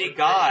you see We're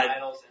God. creating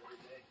idols every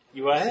day.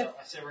 You what? So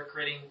I said we're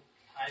creating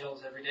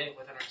idols every day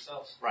within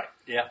ourselves. Right.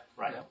 Yeah.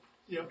 Right.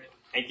 Yep.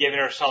 And giving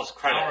ourselves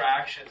credit. Our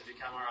actions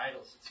become our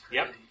idols. It's crazy.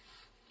 Yep.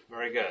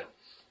 Very good.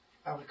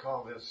 I would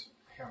call this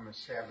him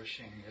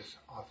establishing his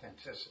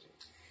authenticity.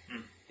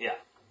 Yeah.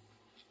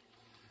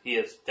 He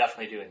is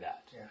definitely doing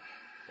that.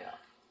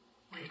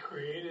 We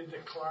created the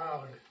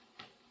cloud.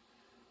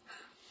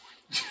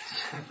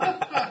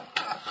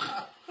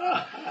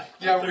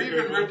 Yeah, we've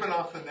been ripping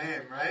off the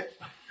name, right?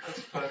 That's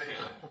funny.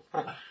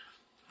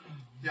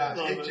 Yeah,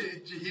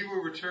 he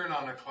will return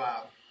on a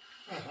cloud.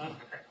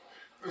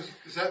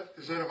 Is that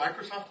a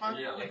Microsoft cloud?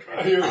 Yeah, like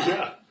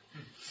Yeah.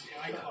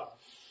 The iCloud.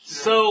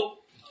 So,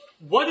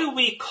 what do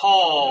we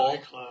call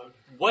iCloud.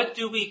 what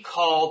do we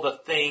call the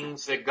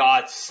things that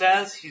God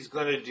says He's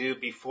going to do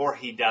before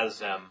He does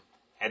them,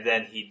 and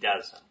then He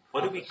does them?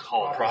 What do we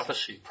call it?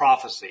 Prophecy.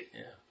 Prophecy.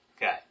 Yeah.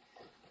 Okay.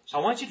 So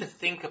I want you to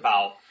think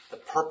about the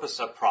purpose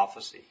of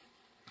prophecy.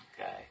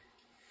 Okay.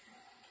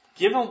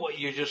 Given what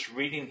you're just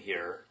reading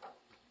here,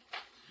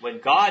 when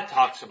God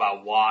talks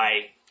about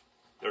why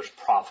there's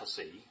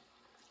prophecy,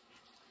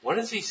 what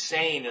is He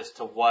saying as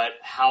to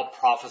how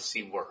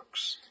prophecy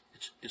works?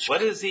 It's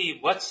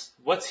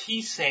What's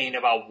He saying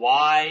about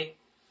why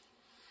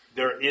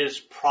there is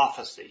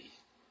prophecy?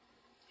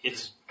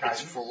 It's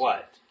for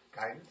what?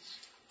 Guidance?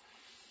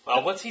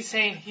 Well, what's He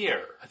saying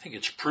here? I think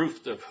it's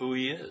proof of who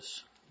He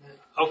is.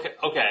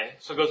 Okay.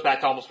 So it goes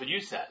back to almost what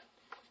you said.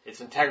 It's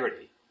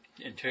integrity,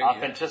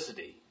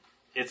 authenticity.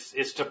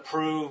 It's to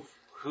prove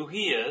who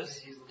He is.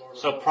 He's the Lord of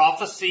So hosts.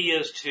 prophecy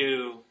is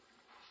to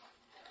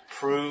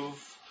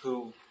prove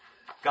who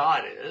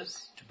God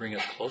is. To bring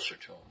us closer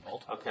to Him,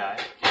 ultimately.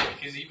 Okay.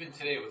 Because even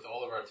today, with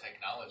all of our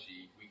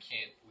technology, we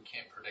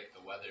can't predict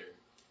the weather,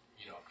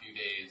 a few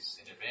days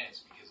in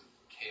advance because of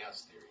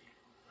chaos theory.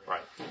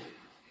 Right.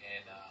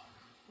 And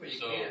Well, you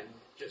so, can,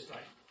 just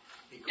like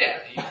be yeah,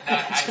 correct. not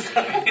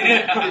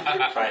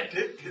accurately. Right.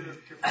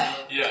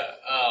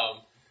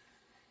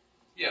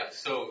 Yeah.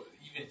 So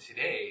even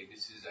today,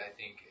 this is, I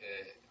think,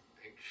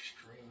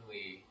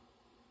 extremely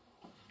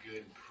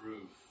good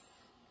proof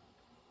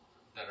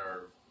that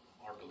our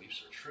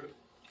beliefs are true.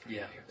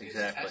 Yeah, It's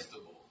exactly.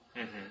 testable.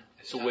 Mm-hmm.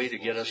 It's a way to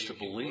get us So to you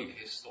can believe. look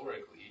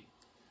historically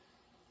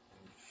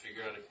and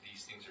figure out if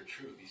these things are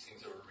true. These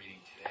things that we're reading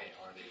today,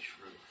 are they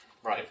true?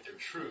 Right. And if they're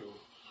true,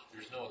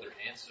 there's no other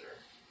answer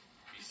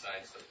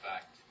besides the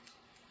fact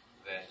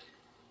that,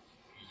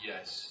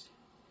 yes,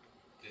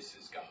 this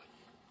is God.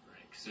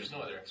 Right? Because there's no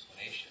other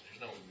explanation.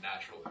 There's no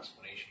natural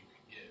explanation you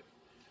can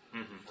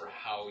give for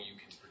how you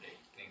can predict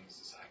things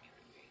this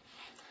accurately.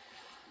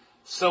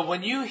 So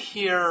when you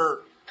hear,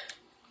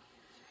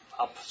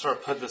 I'll sort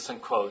of put this in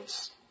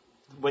quotes,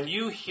 when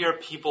you hear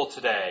people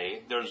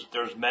today,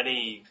 there's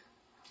many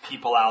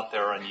people out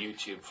there on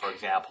YouTube, for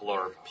example,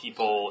 or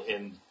people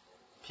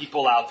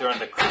out there in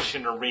the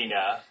Christian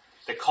arena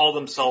that call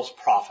themselves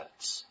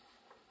prophets.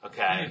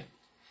 Okay?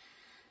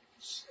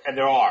 And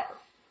there are.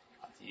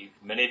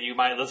 Many of you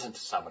might listen to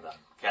some of them,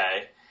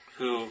 okay,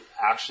 who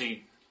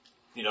actually,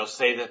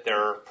 say that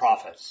they're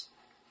prophets.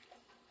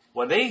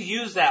 When they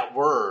use that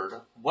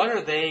word, what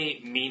are they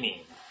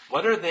meaning?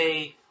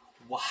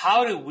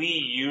 How do we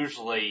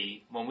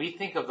usually, when we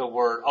think of the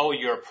word, oh,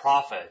 you're a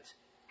prophet,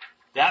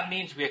 that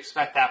means we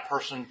expect that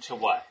person to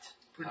what?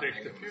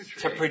 Predict the future.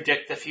 To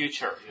predict the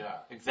future. Yeah.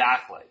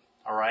 Exactly.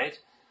 All right?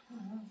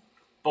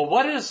 But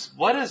what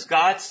is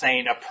God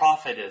saying a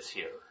prophet is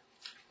here?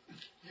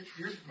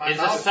 Is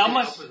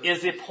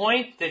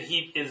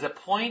the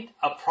point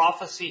of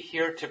prophecy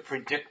here to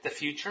predict the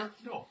future?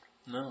 No.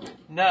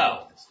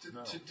 No.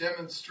 It's to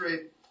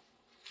demonstrate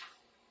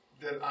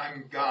that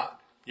I'm God.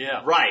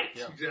 Yeah. Right.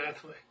 Yeah.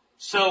 Exactly.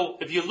 So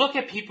if you look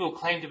at people who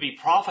claim to be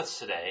prophets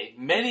today,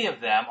 many of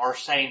them are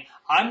saying,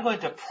 I'm going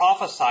to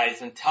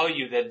prophesize and tell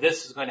you that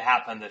this is going to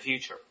happen in the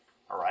future.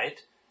 All right?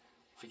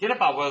 Forget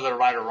about whether they're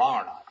right or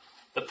wrong or not.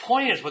 The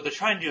point is what they're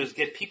trying to do is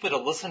get people to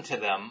listen to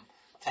them,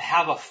 to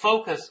have a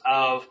focus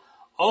of,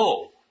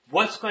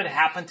 what's going to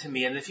happen to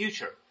me in the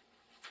future?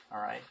 All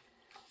right?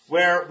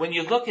 Where when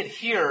you look at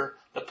here,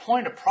 the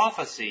point of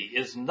prophecy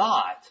is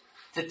not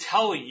to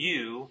tell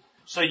you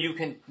so you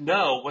can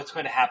know what's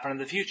going to happen in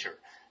the future.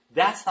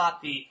 That's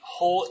not the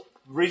whole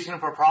reason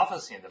for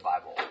prophecy in the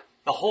Bible.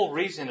 The whole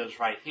reason is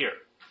right here.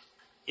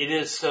 It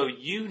is so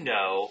you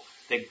know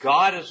that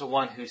God is the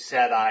one who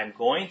said, I'm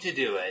going to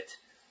do it,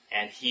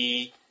 and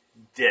He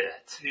did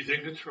it. He's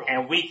in control.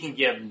 And we can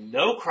give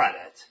no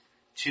credit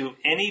to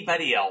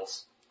anybody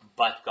else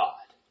but God.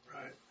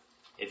 Right.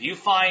 If you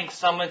find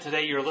someone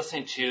today you're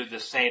listening to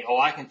that's saying,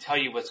 I can tell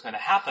you what's going to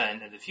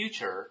happen in the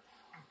future,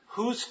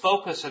 whose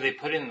focus are they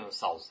putting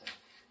themselves in?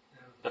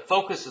 The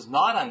focus is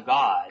not on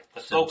God.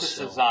 The focus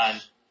is on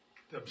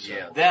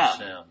Themselves.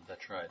 Them.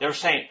 That's right. They're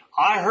saying,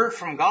 I heard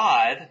from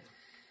God,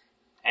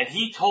 and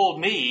He told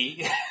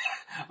me,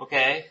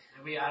 okay?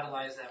 And we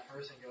idolize that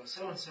person and go,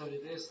 so-and-so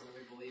did this, and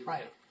we believe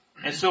Right. it.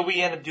 And so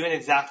we end up doing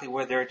exactly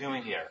what they're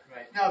doing here.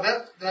 Right. Now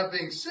that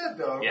being said,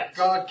 though, Yes.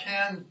 God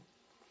can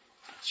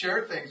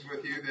share things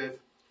with you that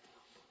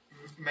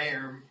may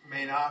or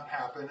may not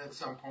happen at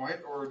some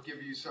point, or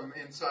give you some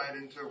insight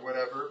into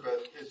whatever.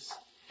 But it's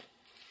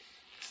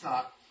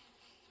not.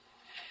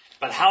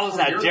 But how is For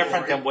that your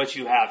different glory. than what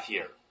you have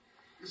here?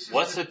 This is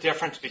What's the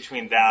difference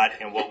between that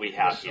and what we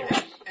have here?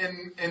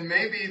 And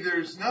maybe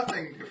there's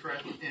nothing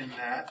different in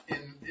that.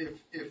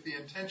 If the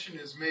intention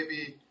is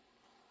maybe,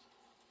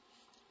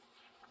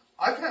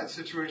 I've had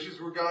situations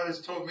where God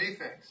has told me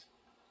things,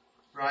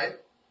 right?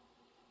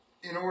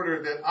 In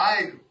order that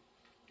I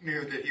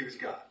knew that He was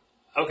God.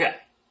 Okay.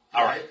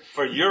 All right. Right.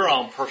 For your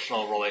own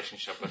personal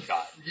relationship with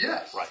God.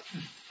 Yes. Right.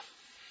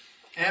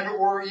 And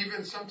or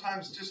even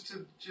sometimes just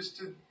to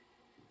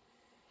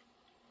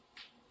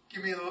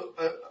give me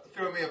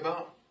throw me a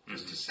bone,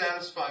 just to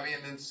satisfy me,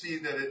 and then see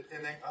that it,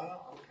 and then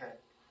okay,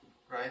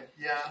 right,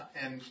 yeah,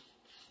 and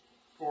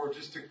or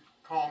just to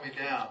calm me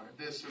down, or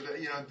this or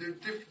that, there are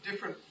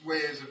different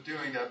ways of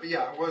doing that. But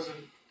yeah, it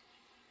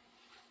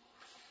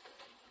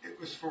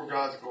was for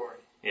God's glory.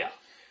 Yeah.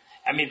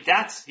 I mean, go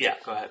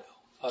ahead.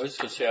 I was just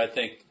going to say, I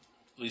think,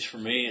 at least for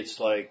me, it's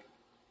like,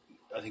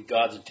 I think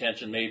God's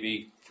intention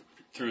maybe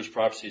through His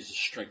prophecies is to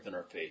strengthen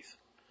our faith.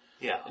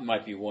 Yeah. It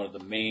might be one of the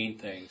main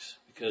things,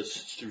 because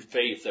it's through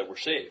faith that we're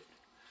saved.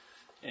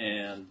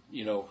 And,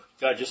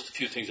 God, just a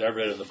few things I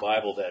read in the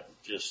Bible that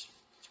just,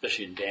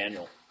 especially in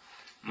Daniel,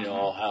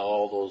 how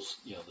all those,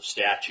 the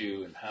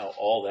statue and how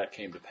all that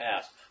came to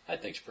pass, I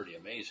think is pretty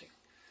amazing.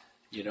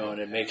 And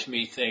it makes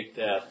me think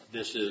that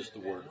this is the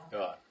Word of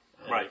God.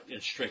 And Right.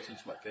 It strengthens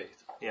my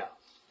faith. Yeah.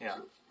 Yeah.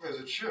 As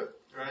it should,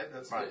 right?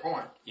 That's Right. the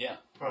point. Yeah.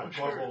 Well,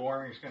 global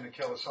warming is going to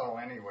kill us all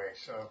anyway,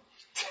 so.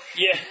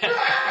 Yeah.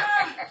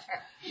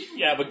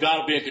 Yeah, but God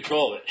will be in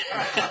control of it.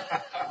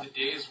 The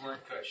days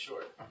weren't cut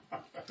short.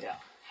 Yeah.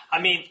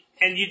 I mean,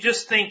 and you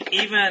just think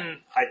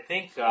I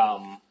think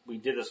we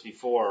did this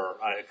before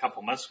a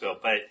couple months ago,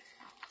 but,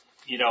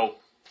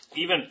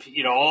 even,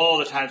 all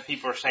the times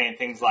people are saying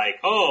things like,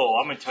 oh,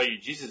 I'm going to tell you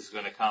Jesus is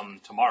going to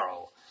come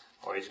tomorrow,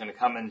 or He's going to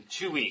come in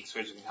 2 weeks, or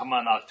He's going to come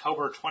on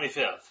October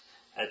 25th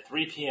at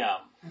 3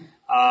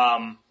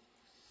 p.m.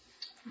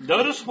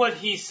 Notice what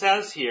he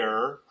says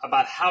here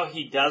about how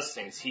He does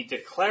things. He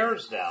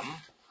declares them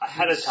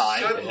ahead of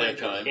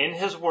time in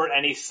His Word,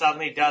 and He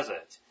suddenly does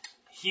it.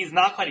 He's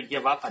not going to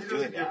give up on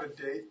doing that. He doesn't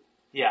give a date.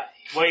 Yeah.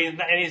 Well,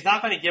 and He's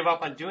not going to give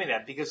up on doing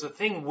that, because the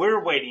thing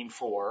we're waiting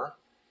for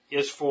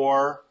is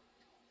for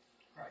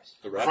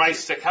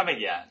Christ to come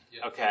again.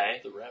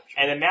 Okay? The rapture.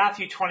 And in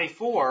Matthew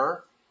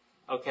 24,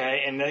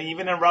 okay, and then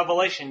even in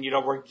Revelation,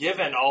 we're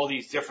given all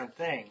these different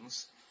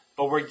things,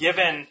 but we're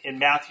given in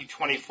Matthew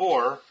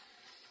 24,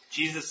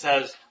 Jesus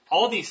says,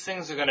 all these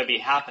things are going to be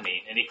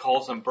happening, and He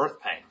calls them birth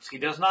pangs. He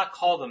does not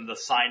call them the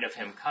sign of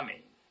Him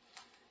coming.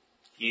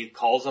 He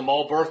calls them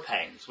all birth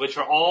pangs, which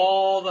are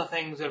all the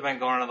things that have been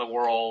going on in the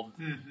world.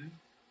 Mm-hmm.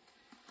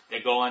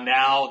 They're going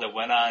now, that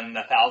went on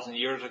 1,000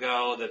 years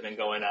ago, they've been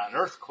going on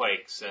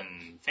earthquakes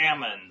and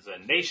famines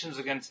and nations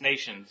against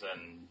nations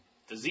and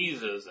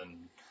diseases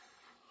and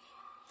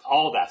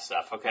all that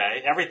stuff,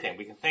 okay? Everything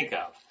we can think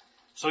of.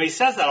 So He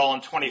says that all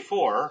in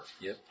 24.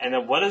 Yep. And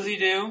then what does He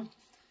do?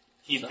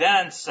 He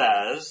then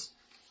says,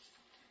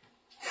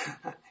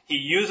 He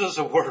uses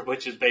a word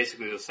which is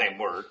basically the same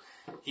word.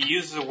 He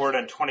uses a word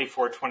in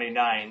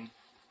 24:29.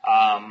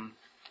 I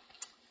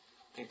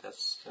think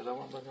is that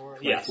one the word?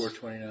 Yes.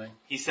 24:29.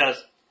 He says,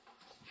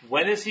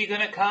 when is He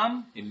going to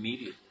come?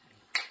 Immediately.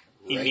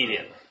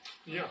 Immediately.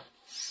 Yeah.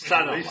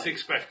 Suddenly. Least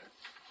expected.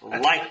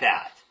 Like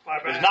that.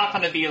 Bye-bye. There's not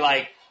going to be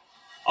like,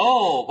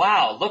 oh,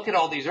 wow, look at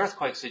all these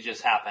earthquakes that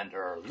just happened,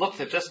 or look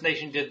that this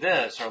nation did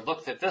this, or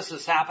look that this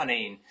is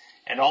happening,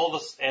 and all of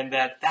us, and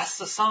that's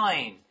the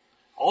sign.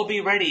 All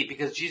be ready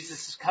because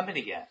Jesus is coming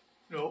again.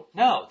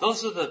 No,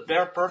 those are the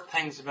birth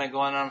pangs that have been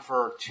going on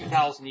for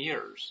 2,000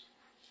 years.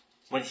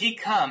 When He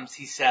comes,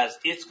 He says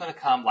it's going to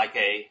come like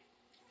a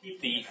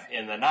thief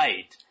in the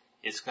night.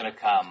 It's going to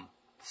come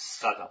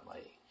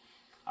suddenly.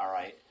 All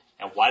right?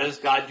 And why does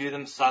God do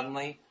them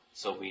suddenly?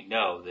 So we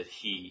know that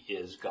He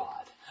is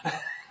God.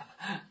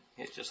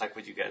 It's just like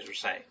what you guys are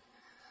saying.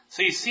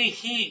 So you see,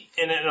 He,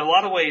 in a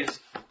lot of ways,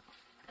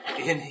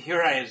 in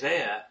here in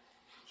Isaiah,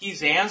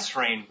 He's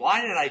answering,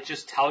 why did I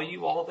just tell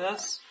you all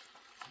this?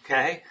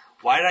 Okay?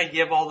 Why did I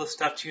give all this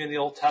stuff to you in the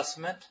Old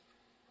Testament?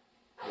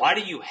 Why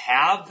do you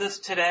have this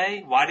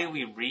today? Why do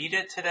we read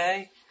it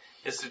today?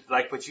 It's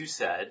like what you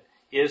said,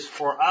 is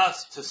for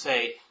us to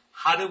say,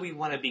 how do we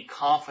want to be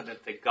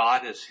confident that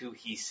God is who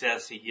He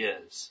says He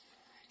is?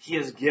 He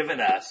has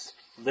given us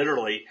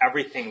literally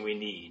everything we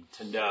need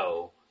to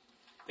know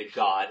that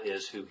God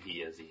is who He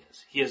is.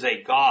 He is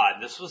a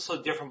God. This was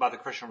so different about the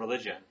Christian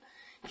religion.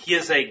 He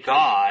is a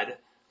God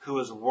who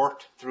has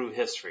worked through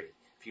history.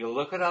 If you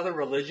look at other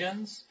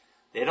religions,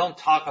 they don't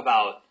talk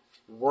about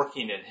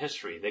working in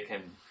history. They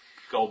can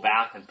go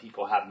back and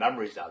people have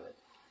memories of it.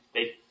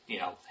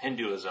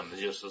 Hinduism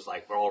is just as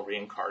like we're all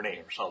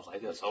reincarnating ourselves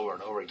like this over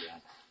and over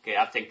again. Okay,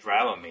 I think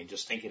Dramamine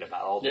just thinking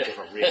about all the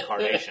different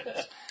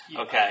reincarnations.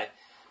 Okay,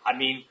 I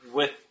mean,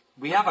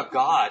 we have a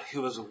God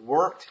who has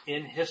worked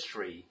in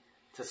history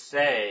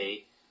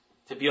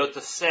to be able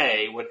to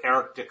say what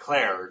Eric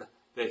declared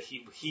that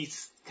he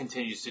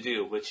continues to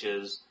do, which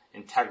is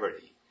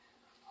integrity.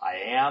 I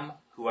am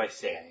who I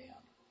say I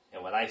am.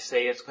 And when I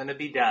say it's going to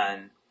be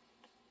done,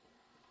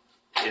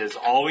 it has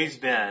always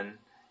been,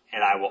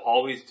 and I will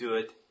always do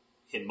it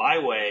in my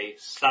way,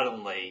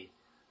 suddenly,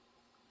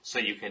 so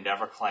you can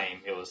never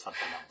claim it was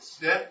something else.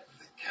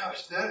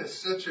 That is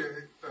such a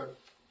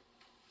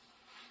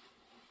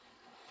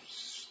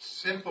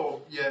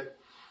simple, yet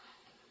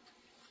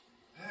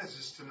that is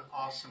just an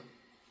awesome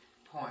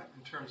point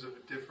in terms of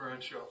a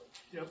differential.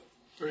 Yep,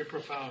 very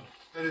profound.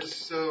 That is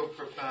so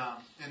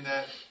profound in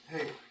that,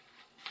 hey,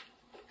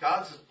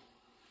 God's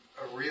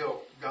a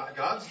real God.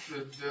 God's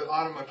the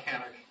auto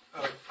mechanic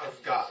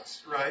of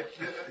gods, right?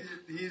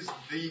 He's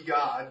the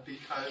God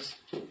because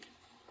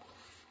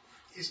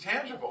he's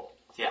tangible.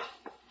 Yeah.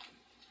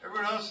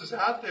 Everyone else is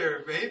out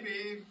there,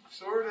 maybe,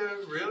 sort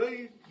of,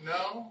 really?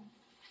 No,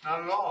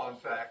 not at all, in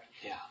fact.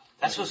 Yeah.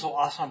 That's what's so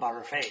awesome about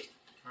our faith.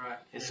 Right.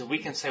 Is that we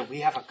can say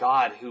we have a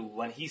God who,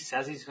 when he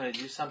says he's going to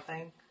do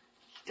something,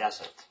 he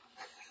does it.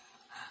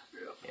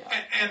 Yeah.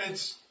 And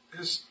it's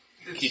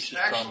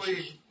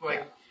actually,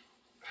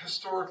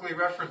 historically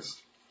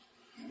referenced.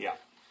 Yeah.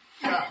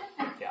 Yeah.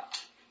 Yeah.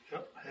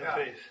 Yep, have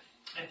faith.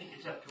 I think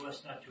it's up to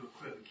us not to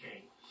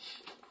equivocate,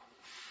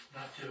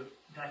 not to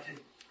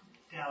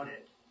doubt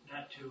it,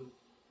 not to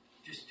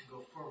just to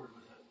go forward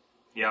with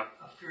it. Yep.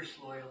 A fierce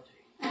loyalty.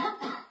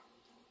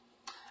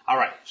 All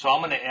right, so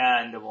I'm going to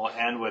end, and we'll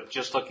end with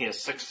just looking at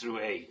 6 through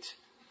 8,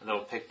 and then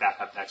we'll pick back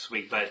up next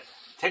week. But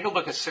take a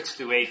look at 6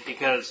 through 8,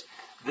 because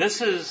this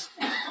is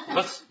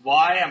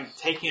why I'm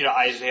taking you to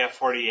Isaiah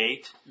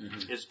 48,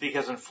 is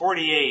because in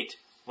 48,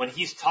 when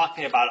he's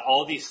talking about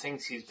all these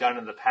things he's done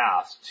in the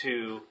past,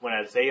 when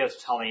Isaiah's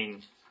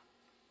telling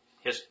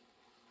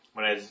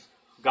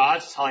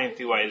God's telling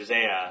through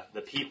Isaiah,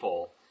 the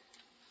people,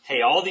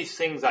 hey, all these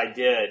things I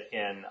did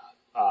in,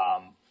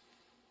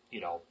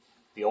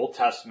 the Old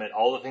Testament,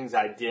 all the things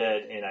I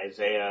did in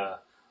Isaiah,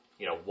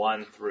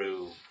 1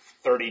 through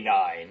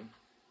 39,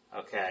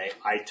 okay,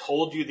 I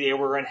told you they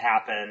were going to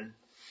happen.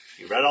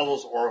 You read all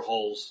those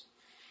oracles,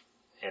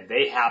 and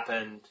they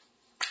happened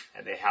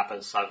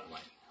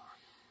suddenly.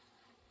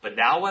 But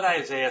now what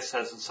Isaiah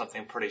says is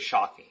something pretty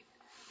shocking,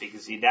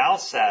 because he now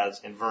says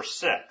in verse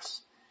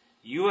 6,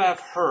 you have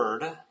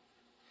heard,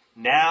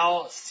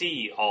 now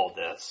see all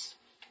this.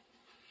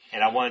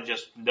 And I want to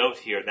just note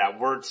here, that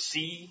word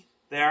see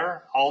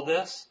there, all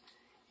this,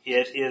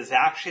 it is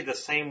actually the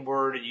same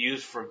word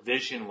used for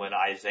vision when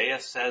Isaiah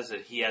says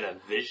that he had a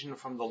vision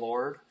from the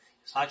Lord.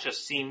 It's not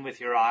just seeing with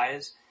your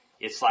eyes.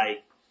 It's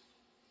like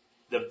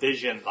the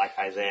vision like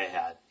Isaiah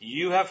had.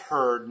 You have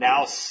heard,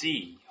 now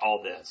see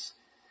all this.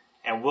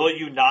 And will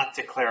you not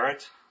declare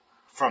it?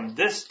 From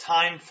this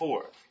time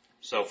forth,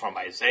 so from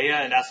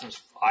Isaiah, in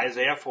essence,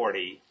 Isaiah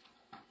 40,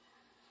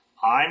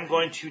 I'm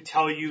going to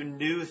tell you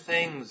new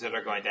things that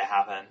are going to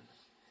happen,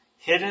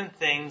 hidden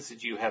things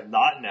that you have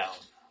not known.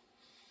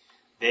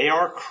 They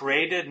are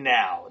created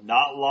now,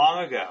 not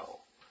long ago.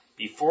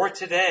 Before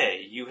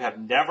today, you have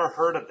never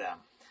heard of them,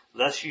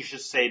 lest you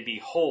should say,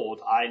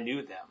 behold, I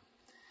knew them.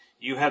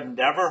 You have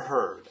never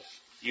heard,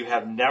 you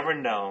have never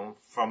known,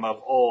 from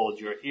of old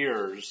your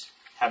ears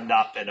have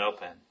not been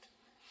opened.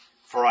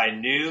 For I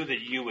knew that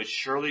you would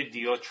surely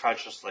deal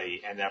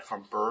treacherously, and that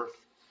from birth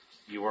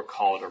you were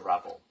called a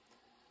rebel.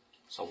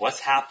 So what's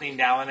happening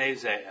now in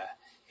Isaiah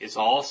is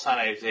all of a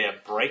sudden Isaiah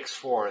breaks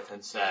forth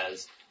and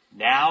says,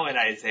 now in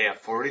Isaiah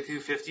 40 through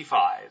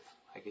 55,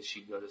 I guess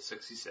you can go to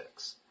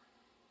 66,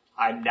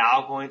 I'm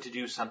now going to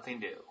do something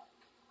new.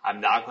 I'm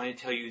now going to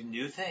tell you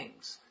new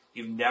things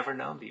you've never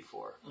known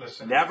before.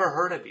 Never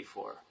heard of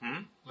before.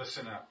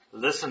 Listen up.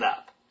 Listen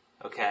up.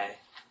 Okay?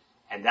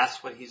 And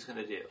that's what he's going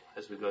to do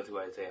as we go through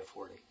Isaiah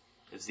 40.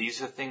 Is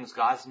these are things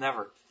God's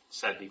never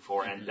said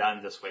before and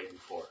done this way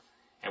before.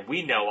 And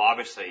we know,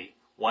 obviously,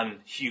 one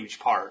huge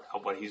part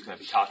of what he's going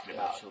to be talking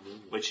about,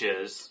 which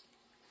is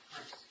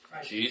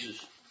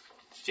Jesus.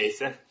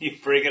 Jason, you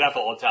bring it up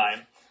all the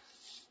time.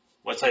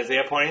 What's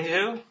Isaiah pointing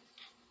to?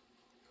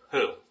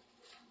 Who?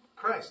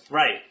 Christ.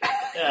 Right.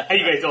 You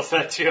guys all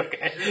said too,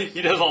 okay?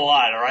 He does a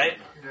lot, all right?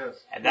 He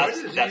does. And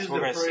that's we're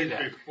going to see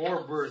that.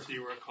 Before birth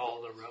you were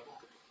called a rebel.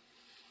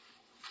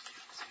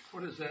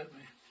 What does that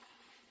mean?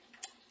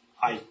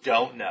 I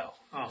don't know.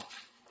 Oh.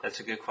 That's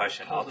a good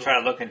question. I'll try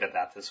to look into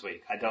that this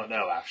week. I don't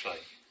know, actually.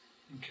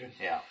 Okay.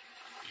 Yeah.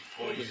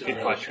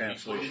 Good question.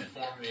 Before you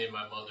formed me in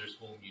my mother's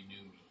womb, you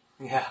knew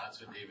me. Yeah.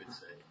 That's what David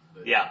said.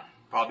 But yeah.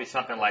 Probably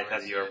something like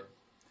that. Your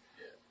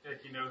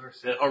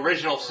the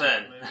original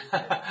sin.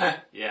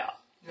 Yeah.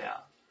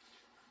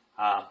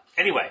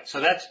 Anyway, so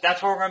that's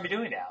what we're going to be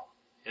doing now.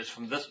 Is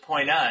from this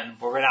point on,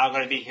 we're now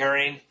going to be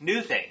hearing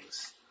new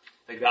things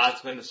that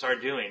God's going to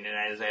start doing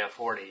in Isaiah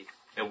 40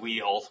 that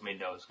we ultimately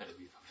know is going to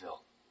be fulfilled.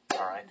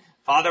 All right.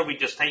 Father, we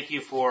just thank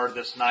you for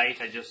this night.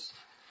 I just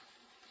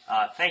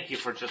thank you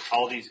for just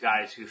all these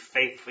guys who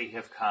faithfully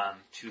have come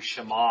to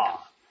Shema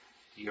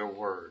your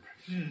word.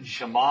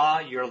 Shema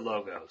your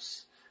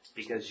logos.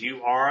 Because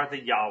you are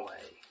the Yahweh.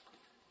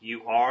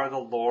 You are the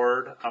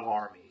Lord of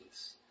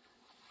armies.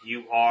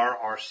 You are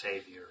our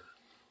Savior.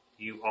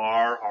 You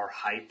are our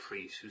high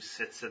priest who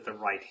sits at the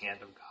right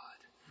hand of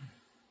God.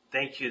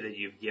 Thank you that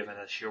you've given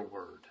us your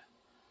word.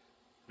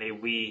 May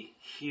we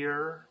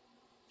hear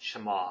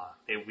Shema.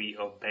 May we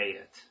obey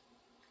it.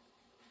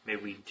 May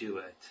we do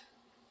it.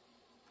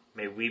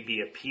 May we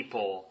be a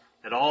people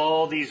that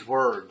all these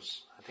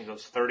words, I think it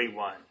was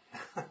 31,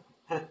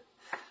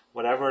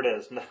 whatever it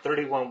is, the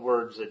 31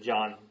 words that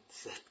John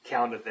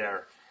counted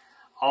there,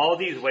 all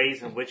these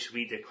ways in which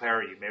we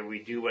declare you, may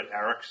we do what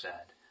Eric said.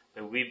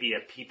 May we be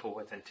a people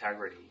with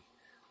integrity,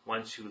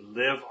 ones who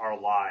live our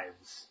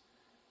lives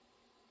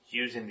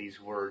using these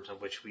words in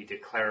which we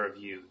declare of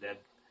you, that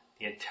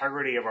the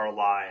integrity of our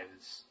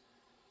lives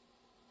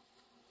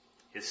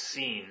is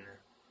seen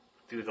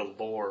through the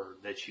Lord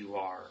that you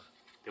are,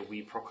 that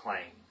we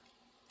proclaim,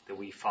 that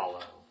we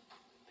follow,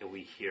 that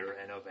we hear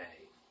and obey.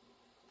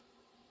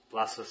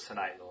 Bless us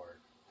tonight, Lord.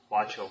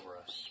 Watch over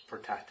us.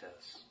 Protect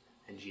us.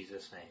 In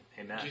Jesus'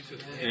 name. Amen.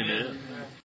 Amen.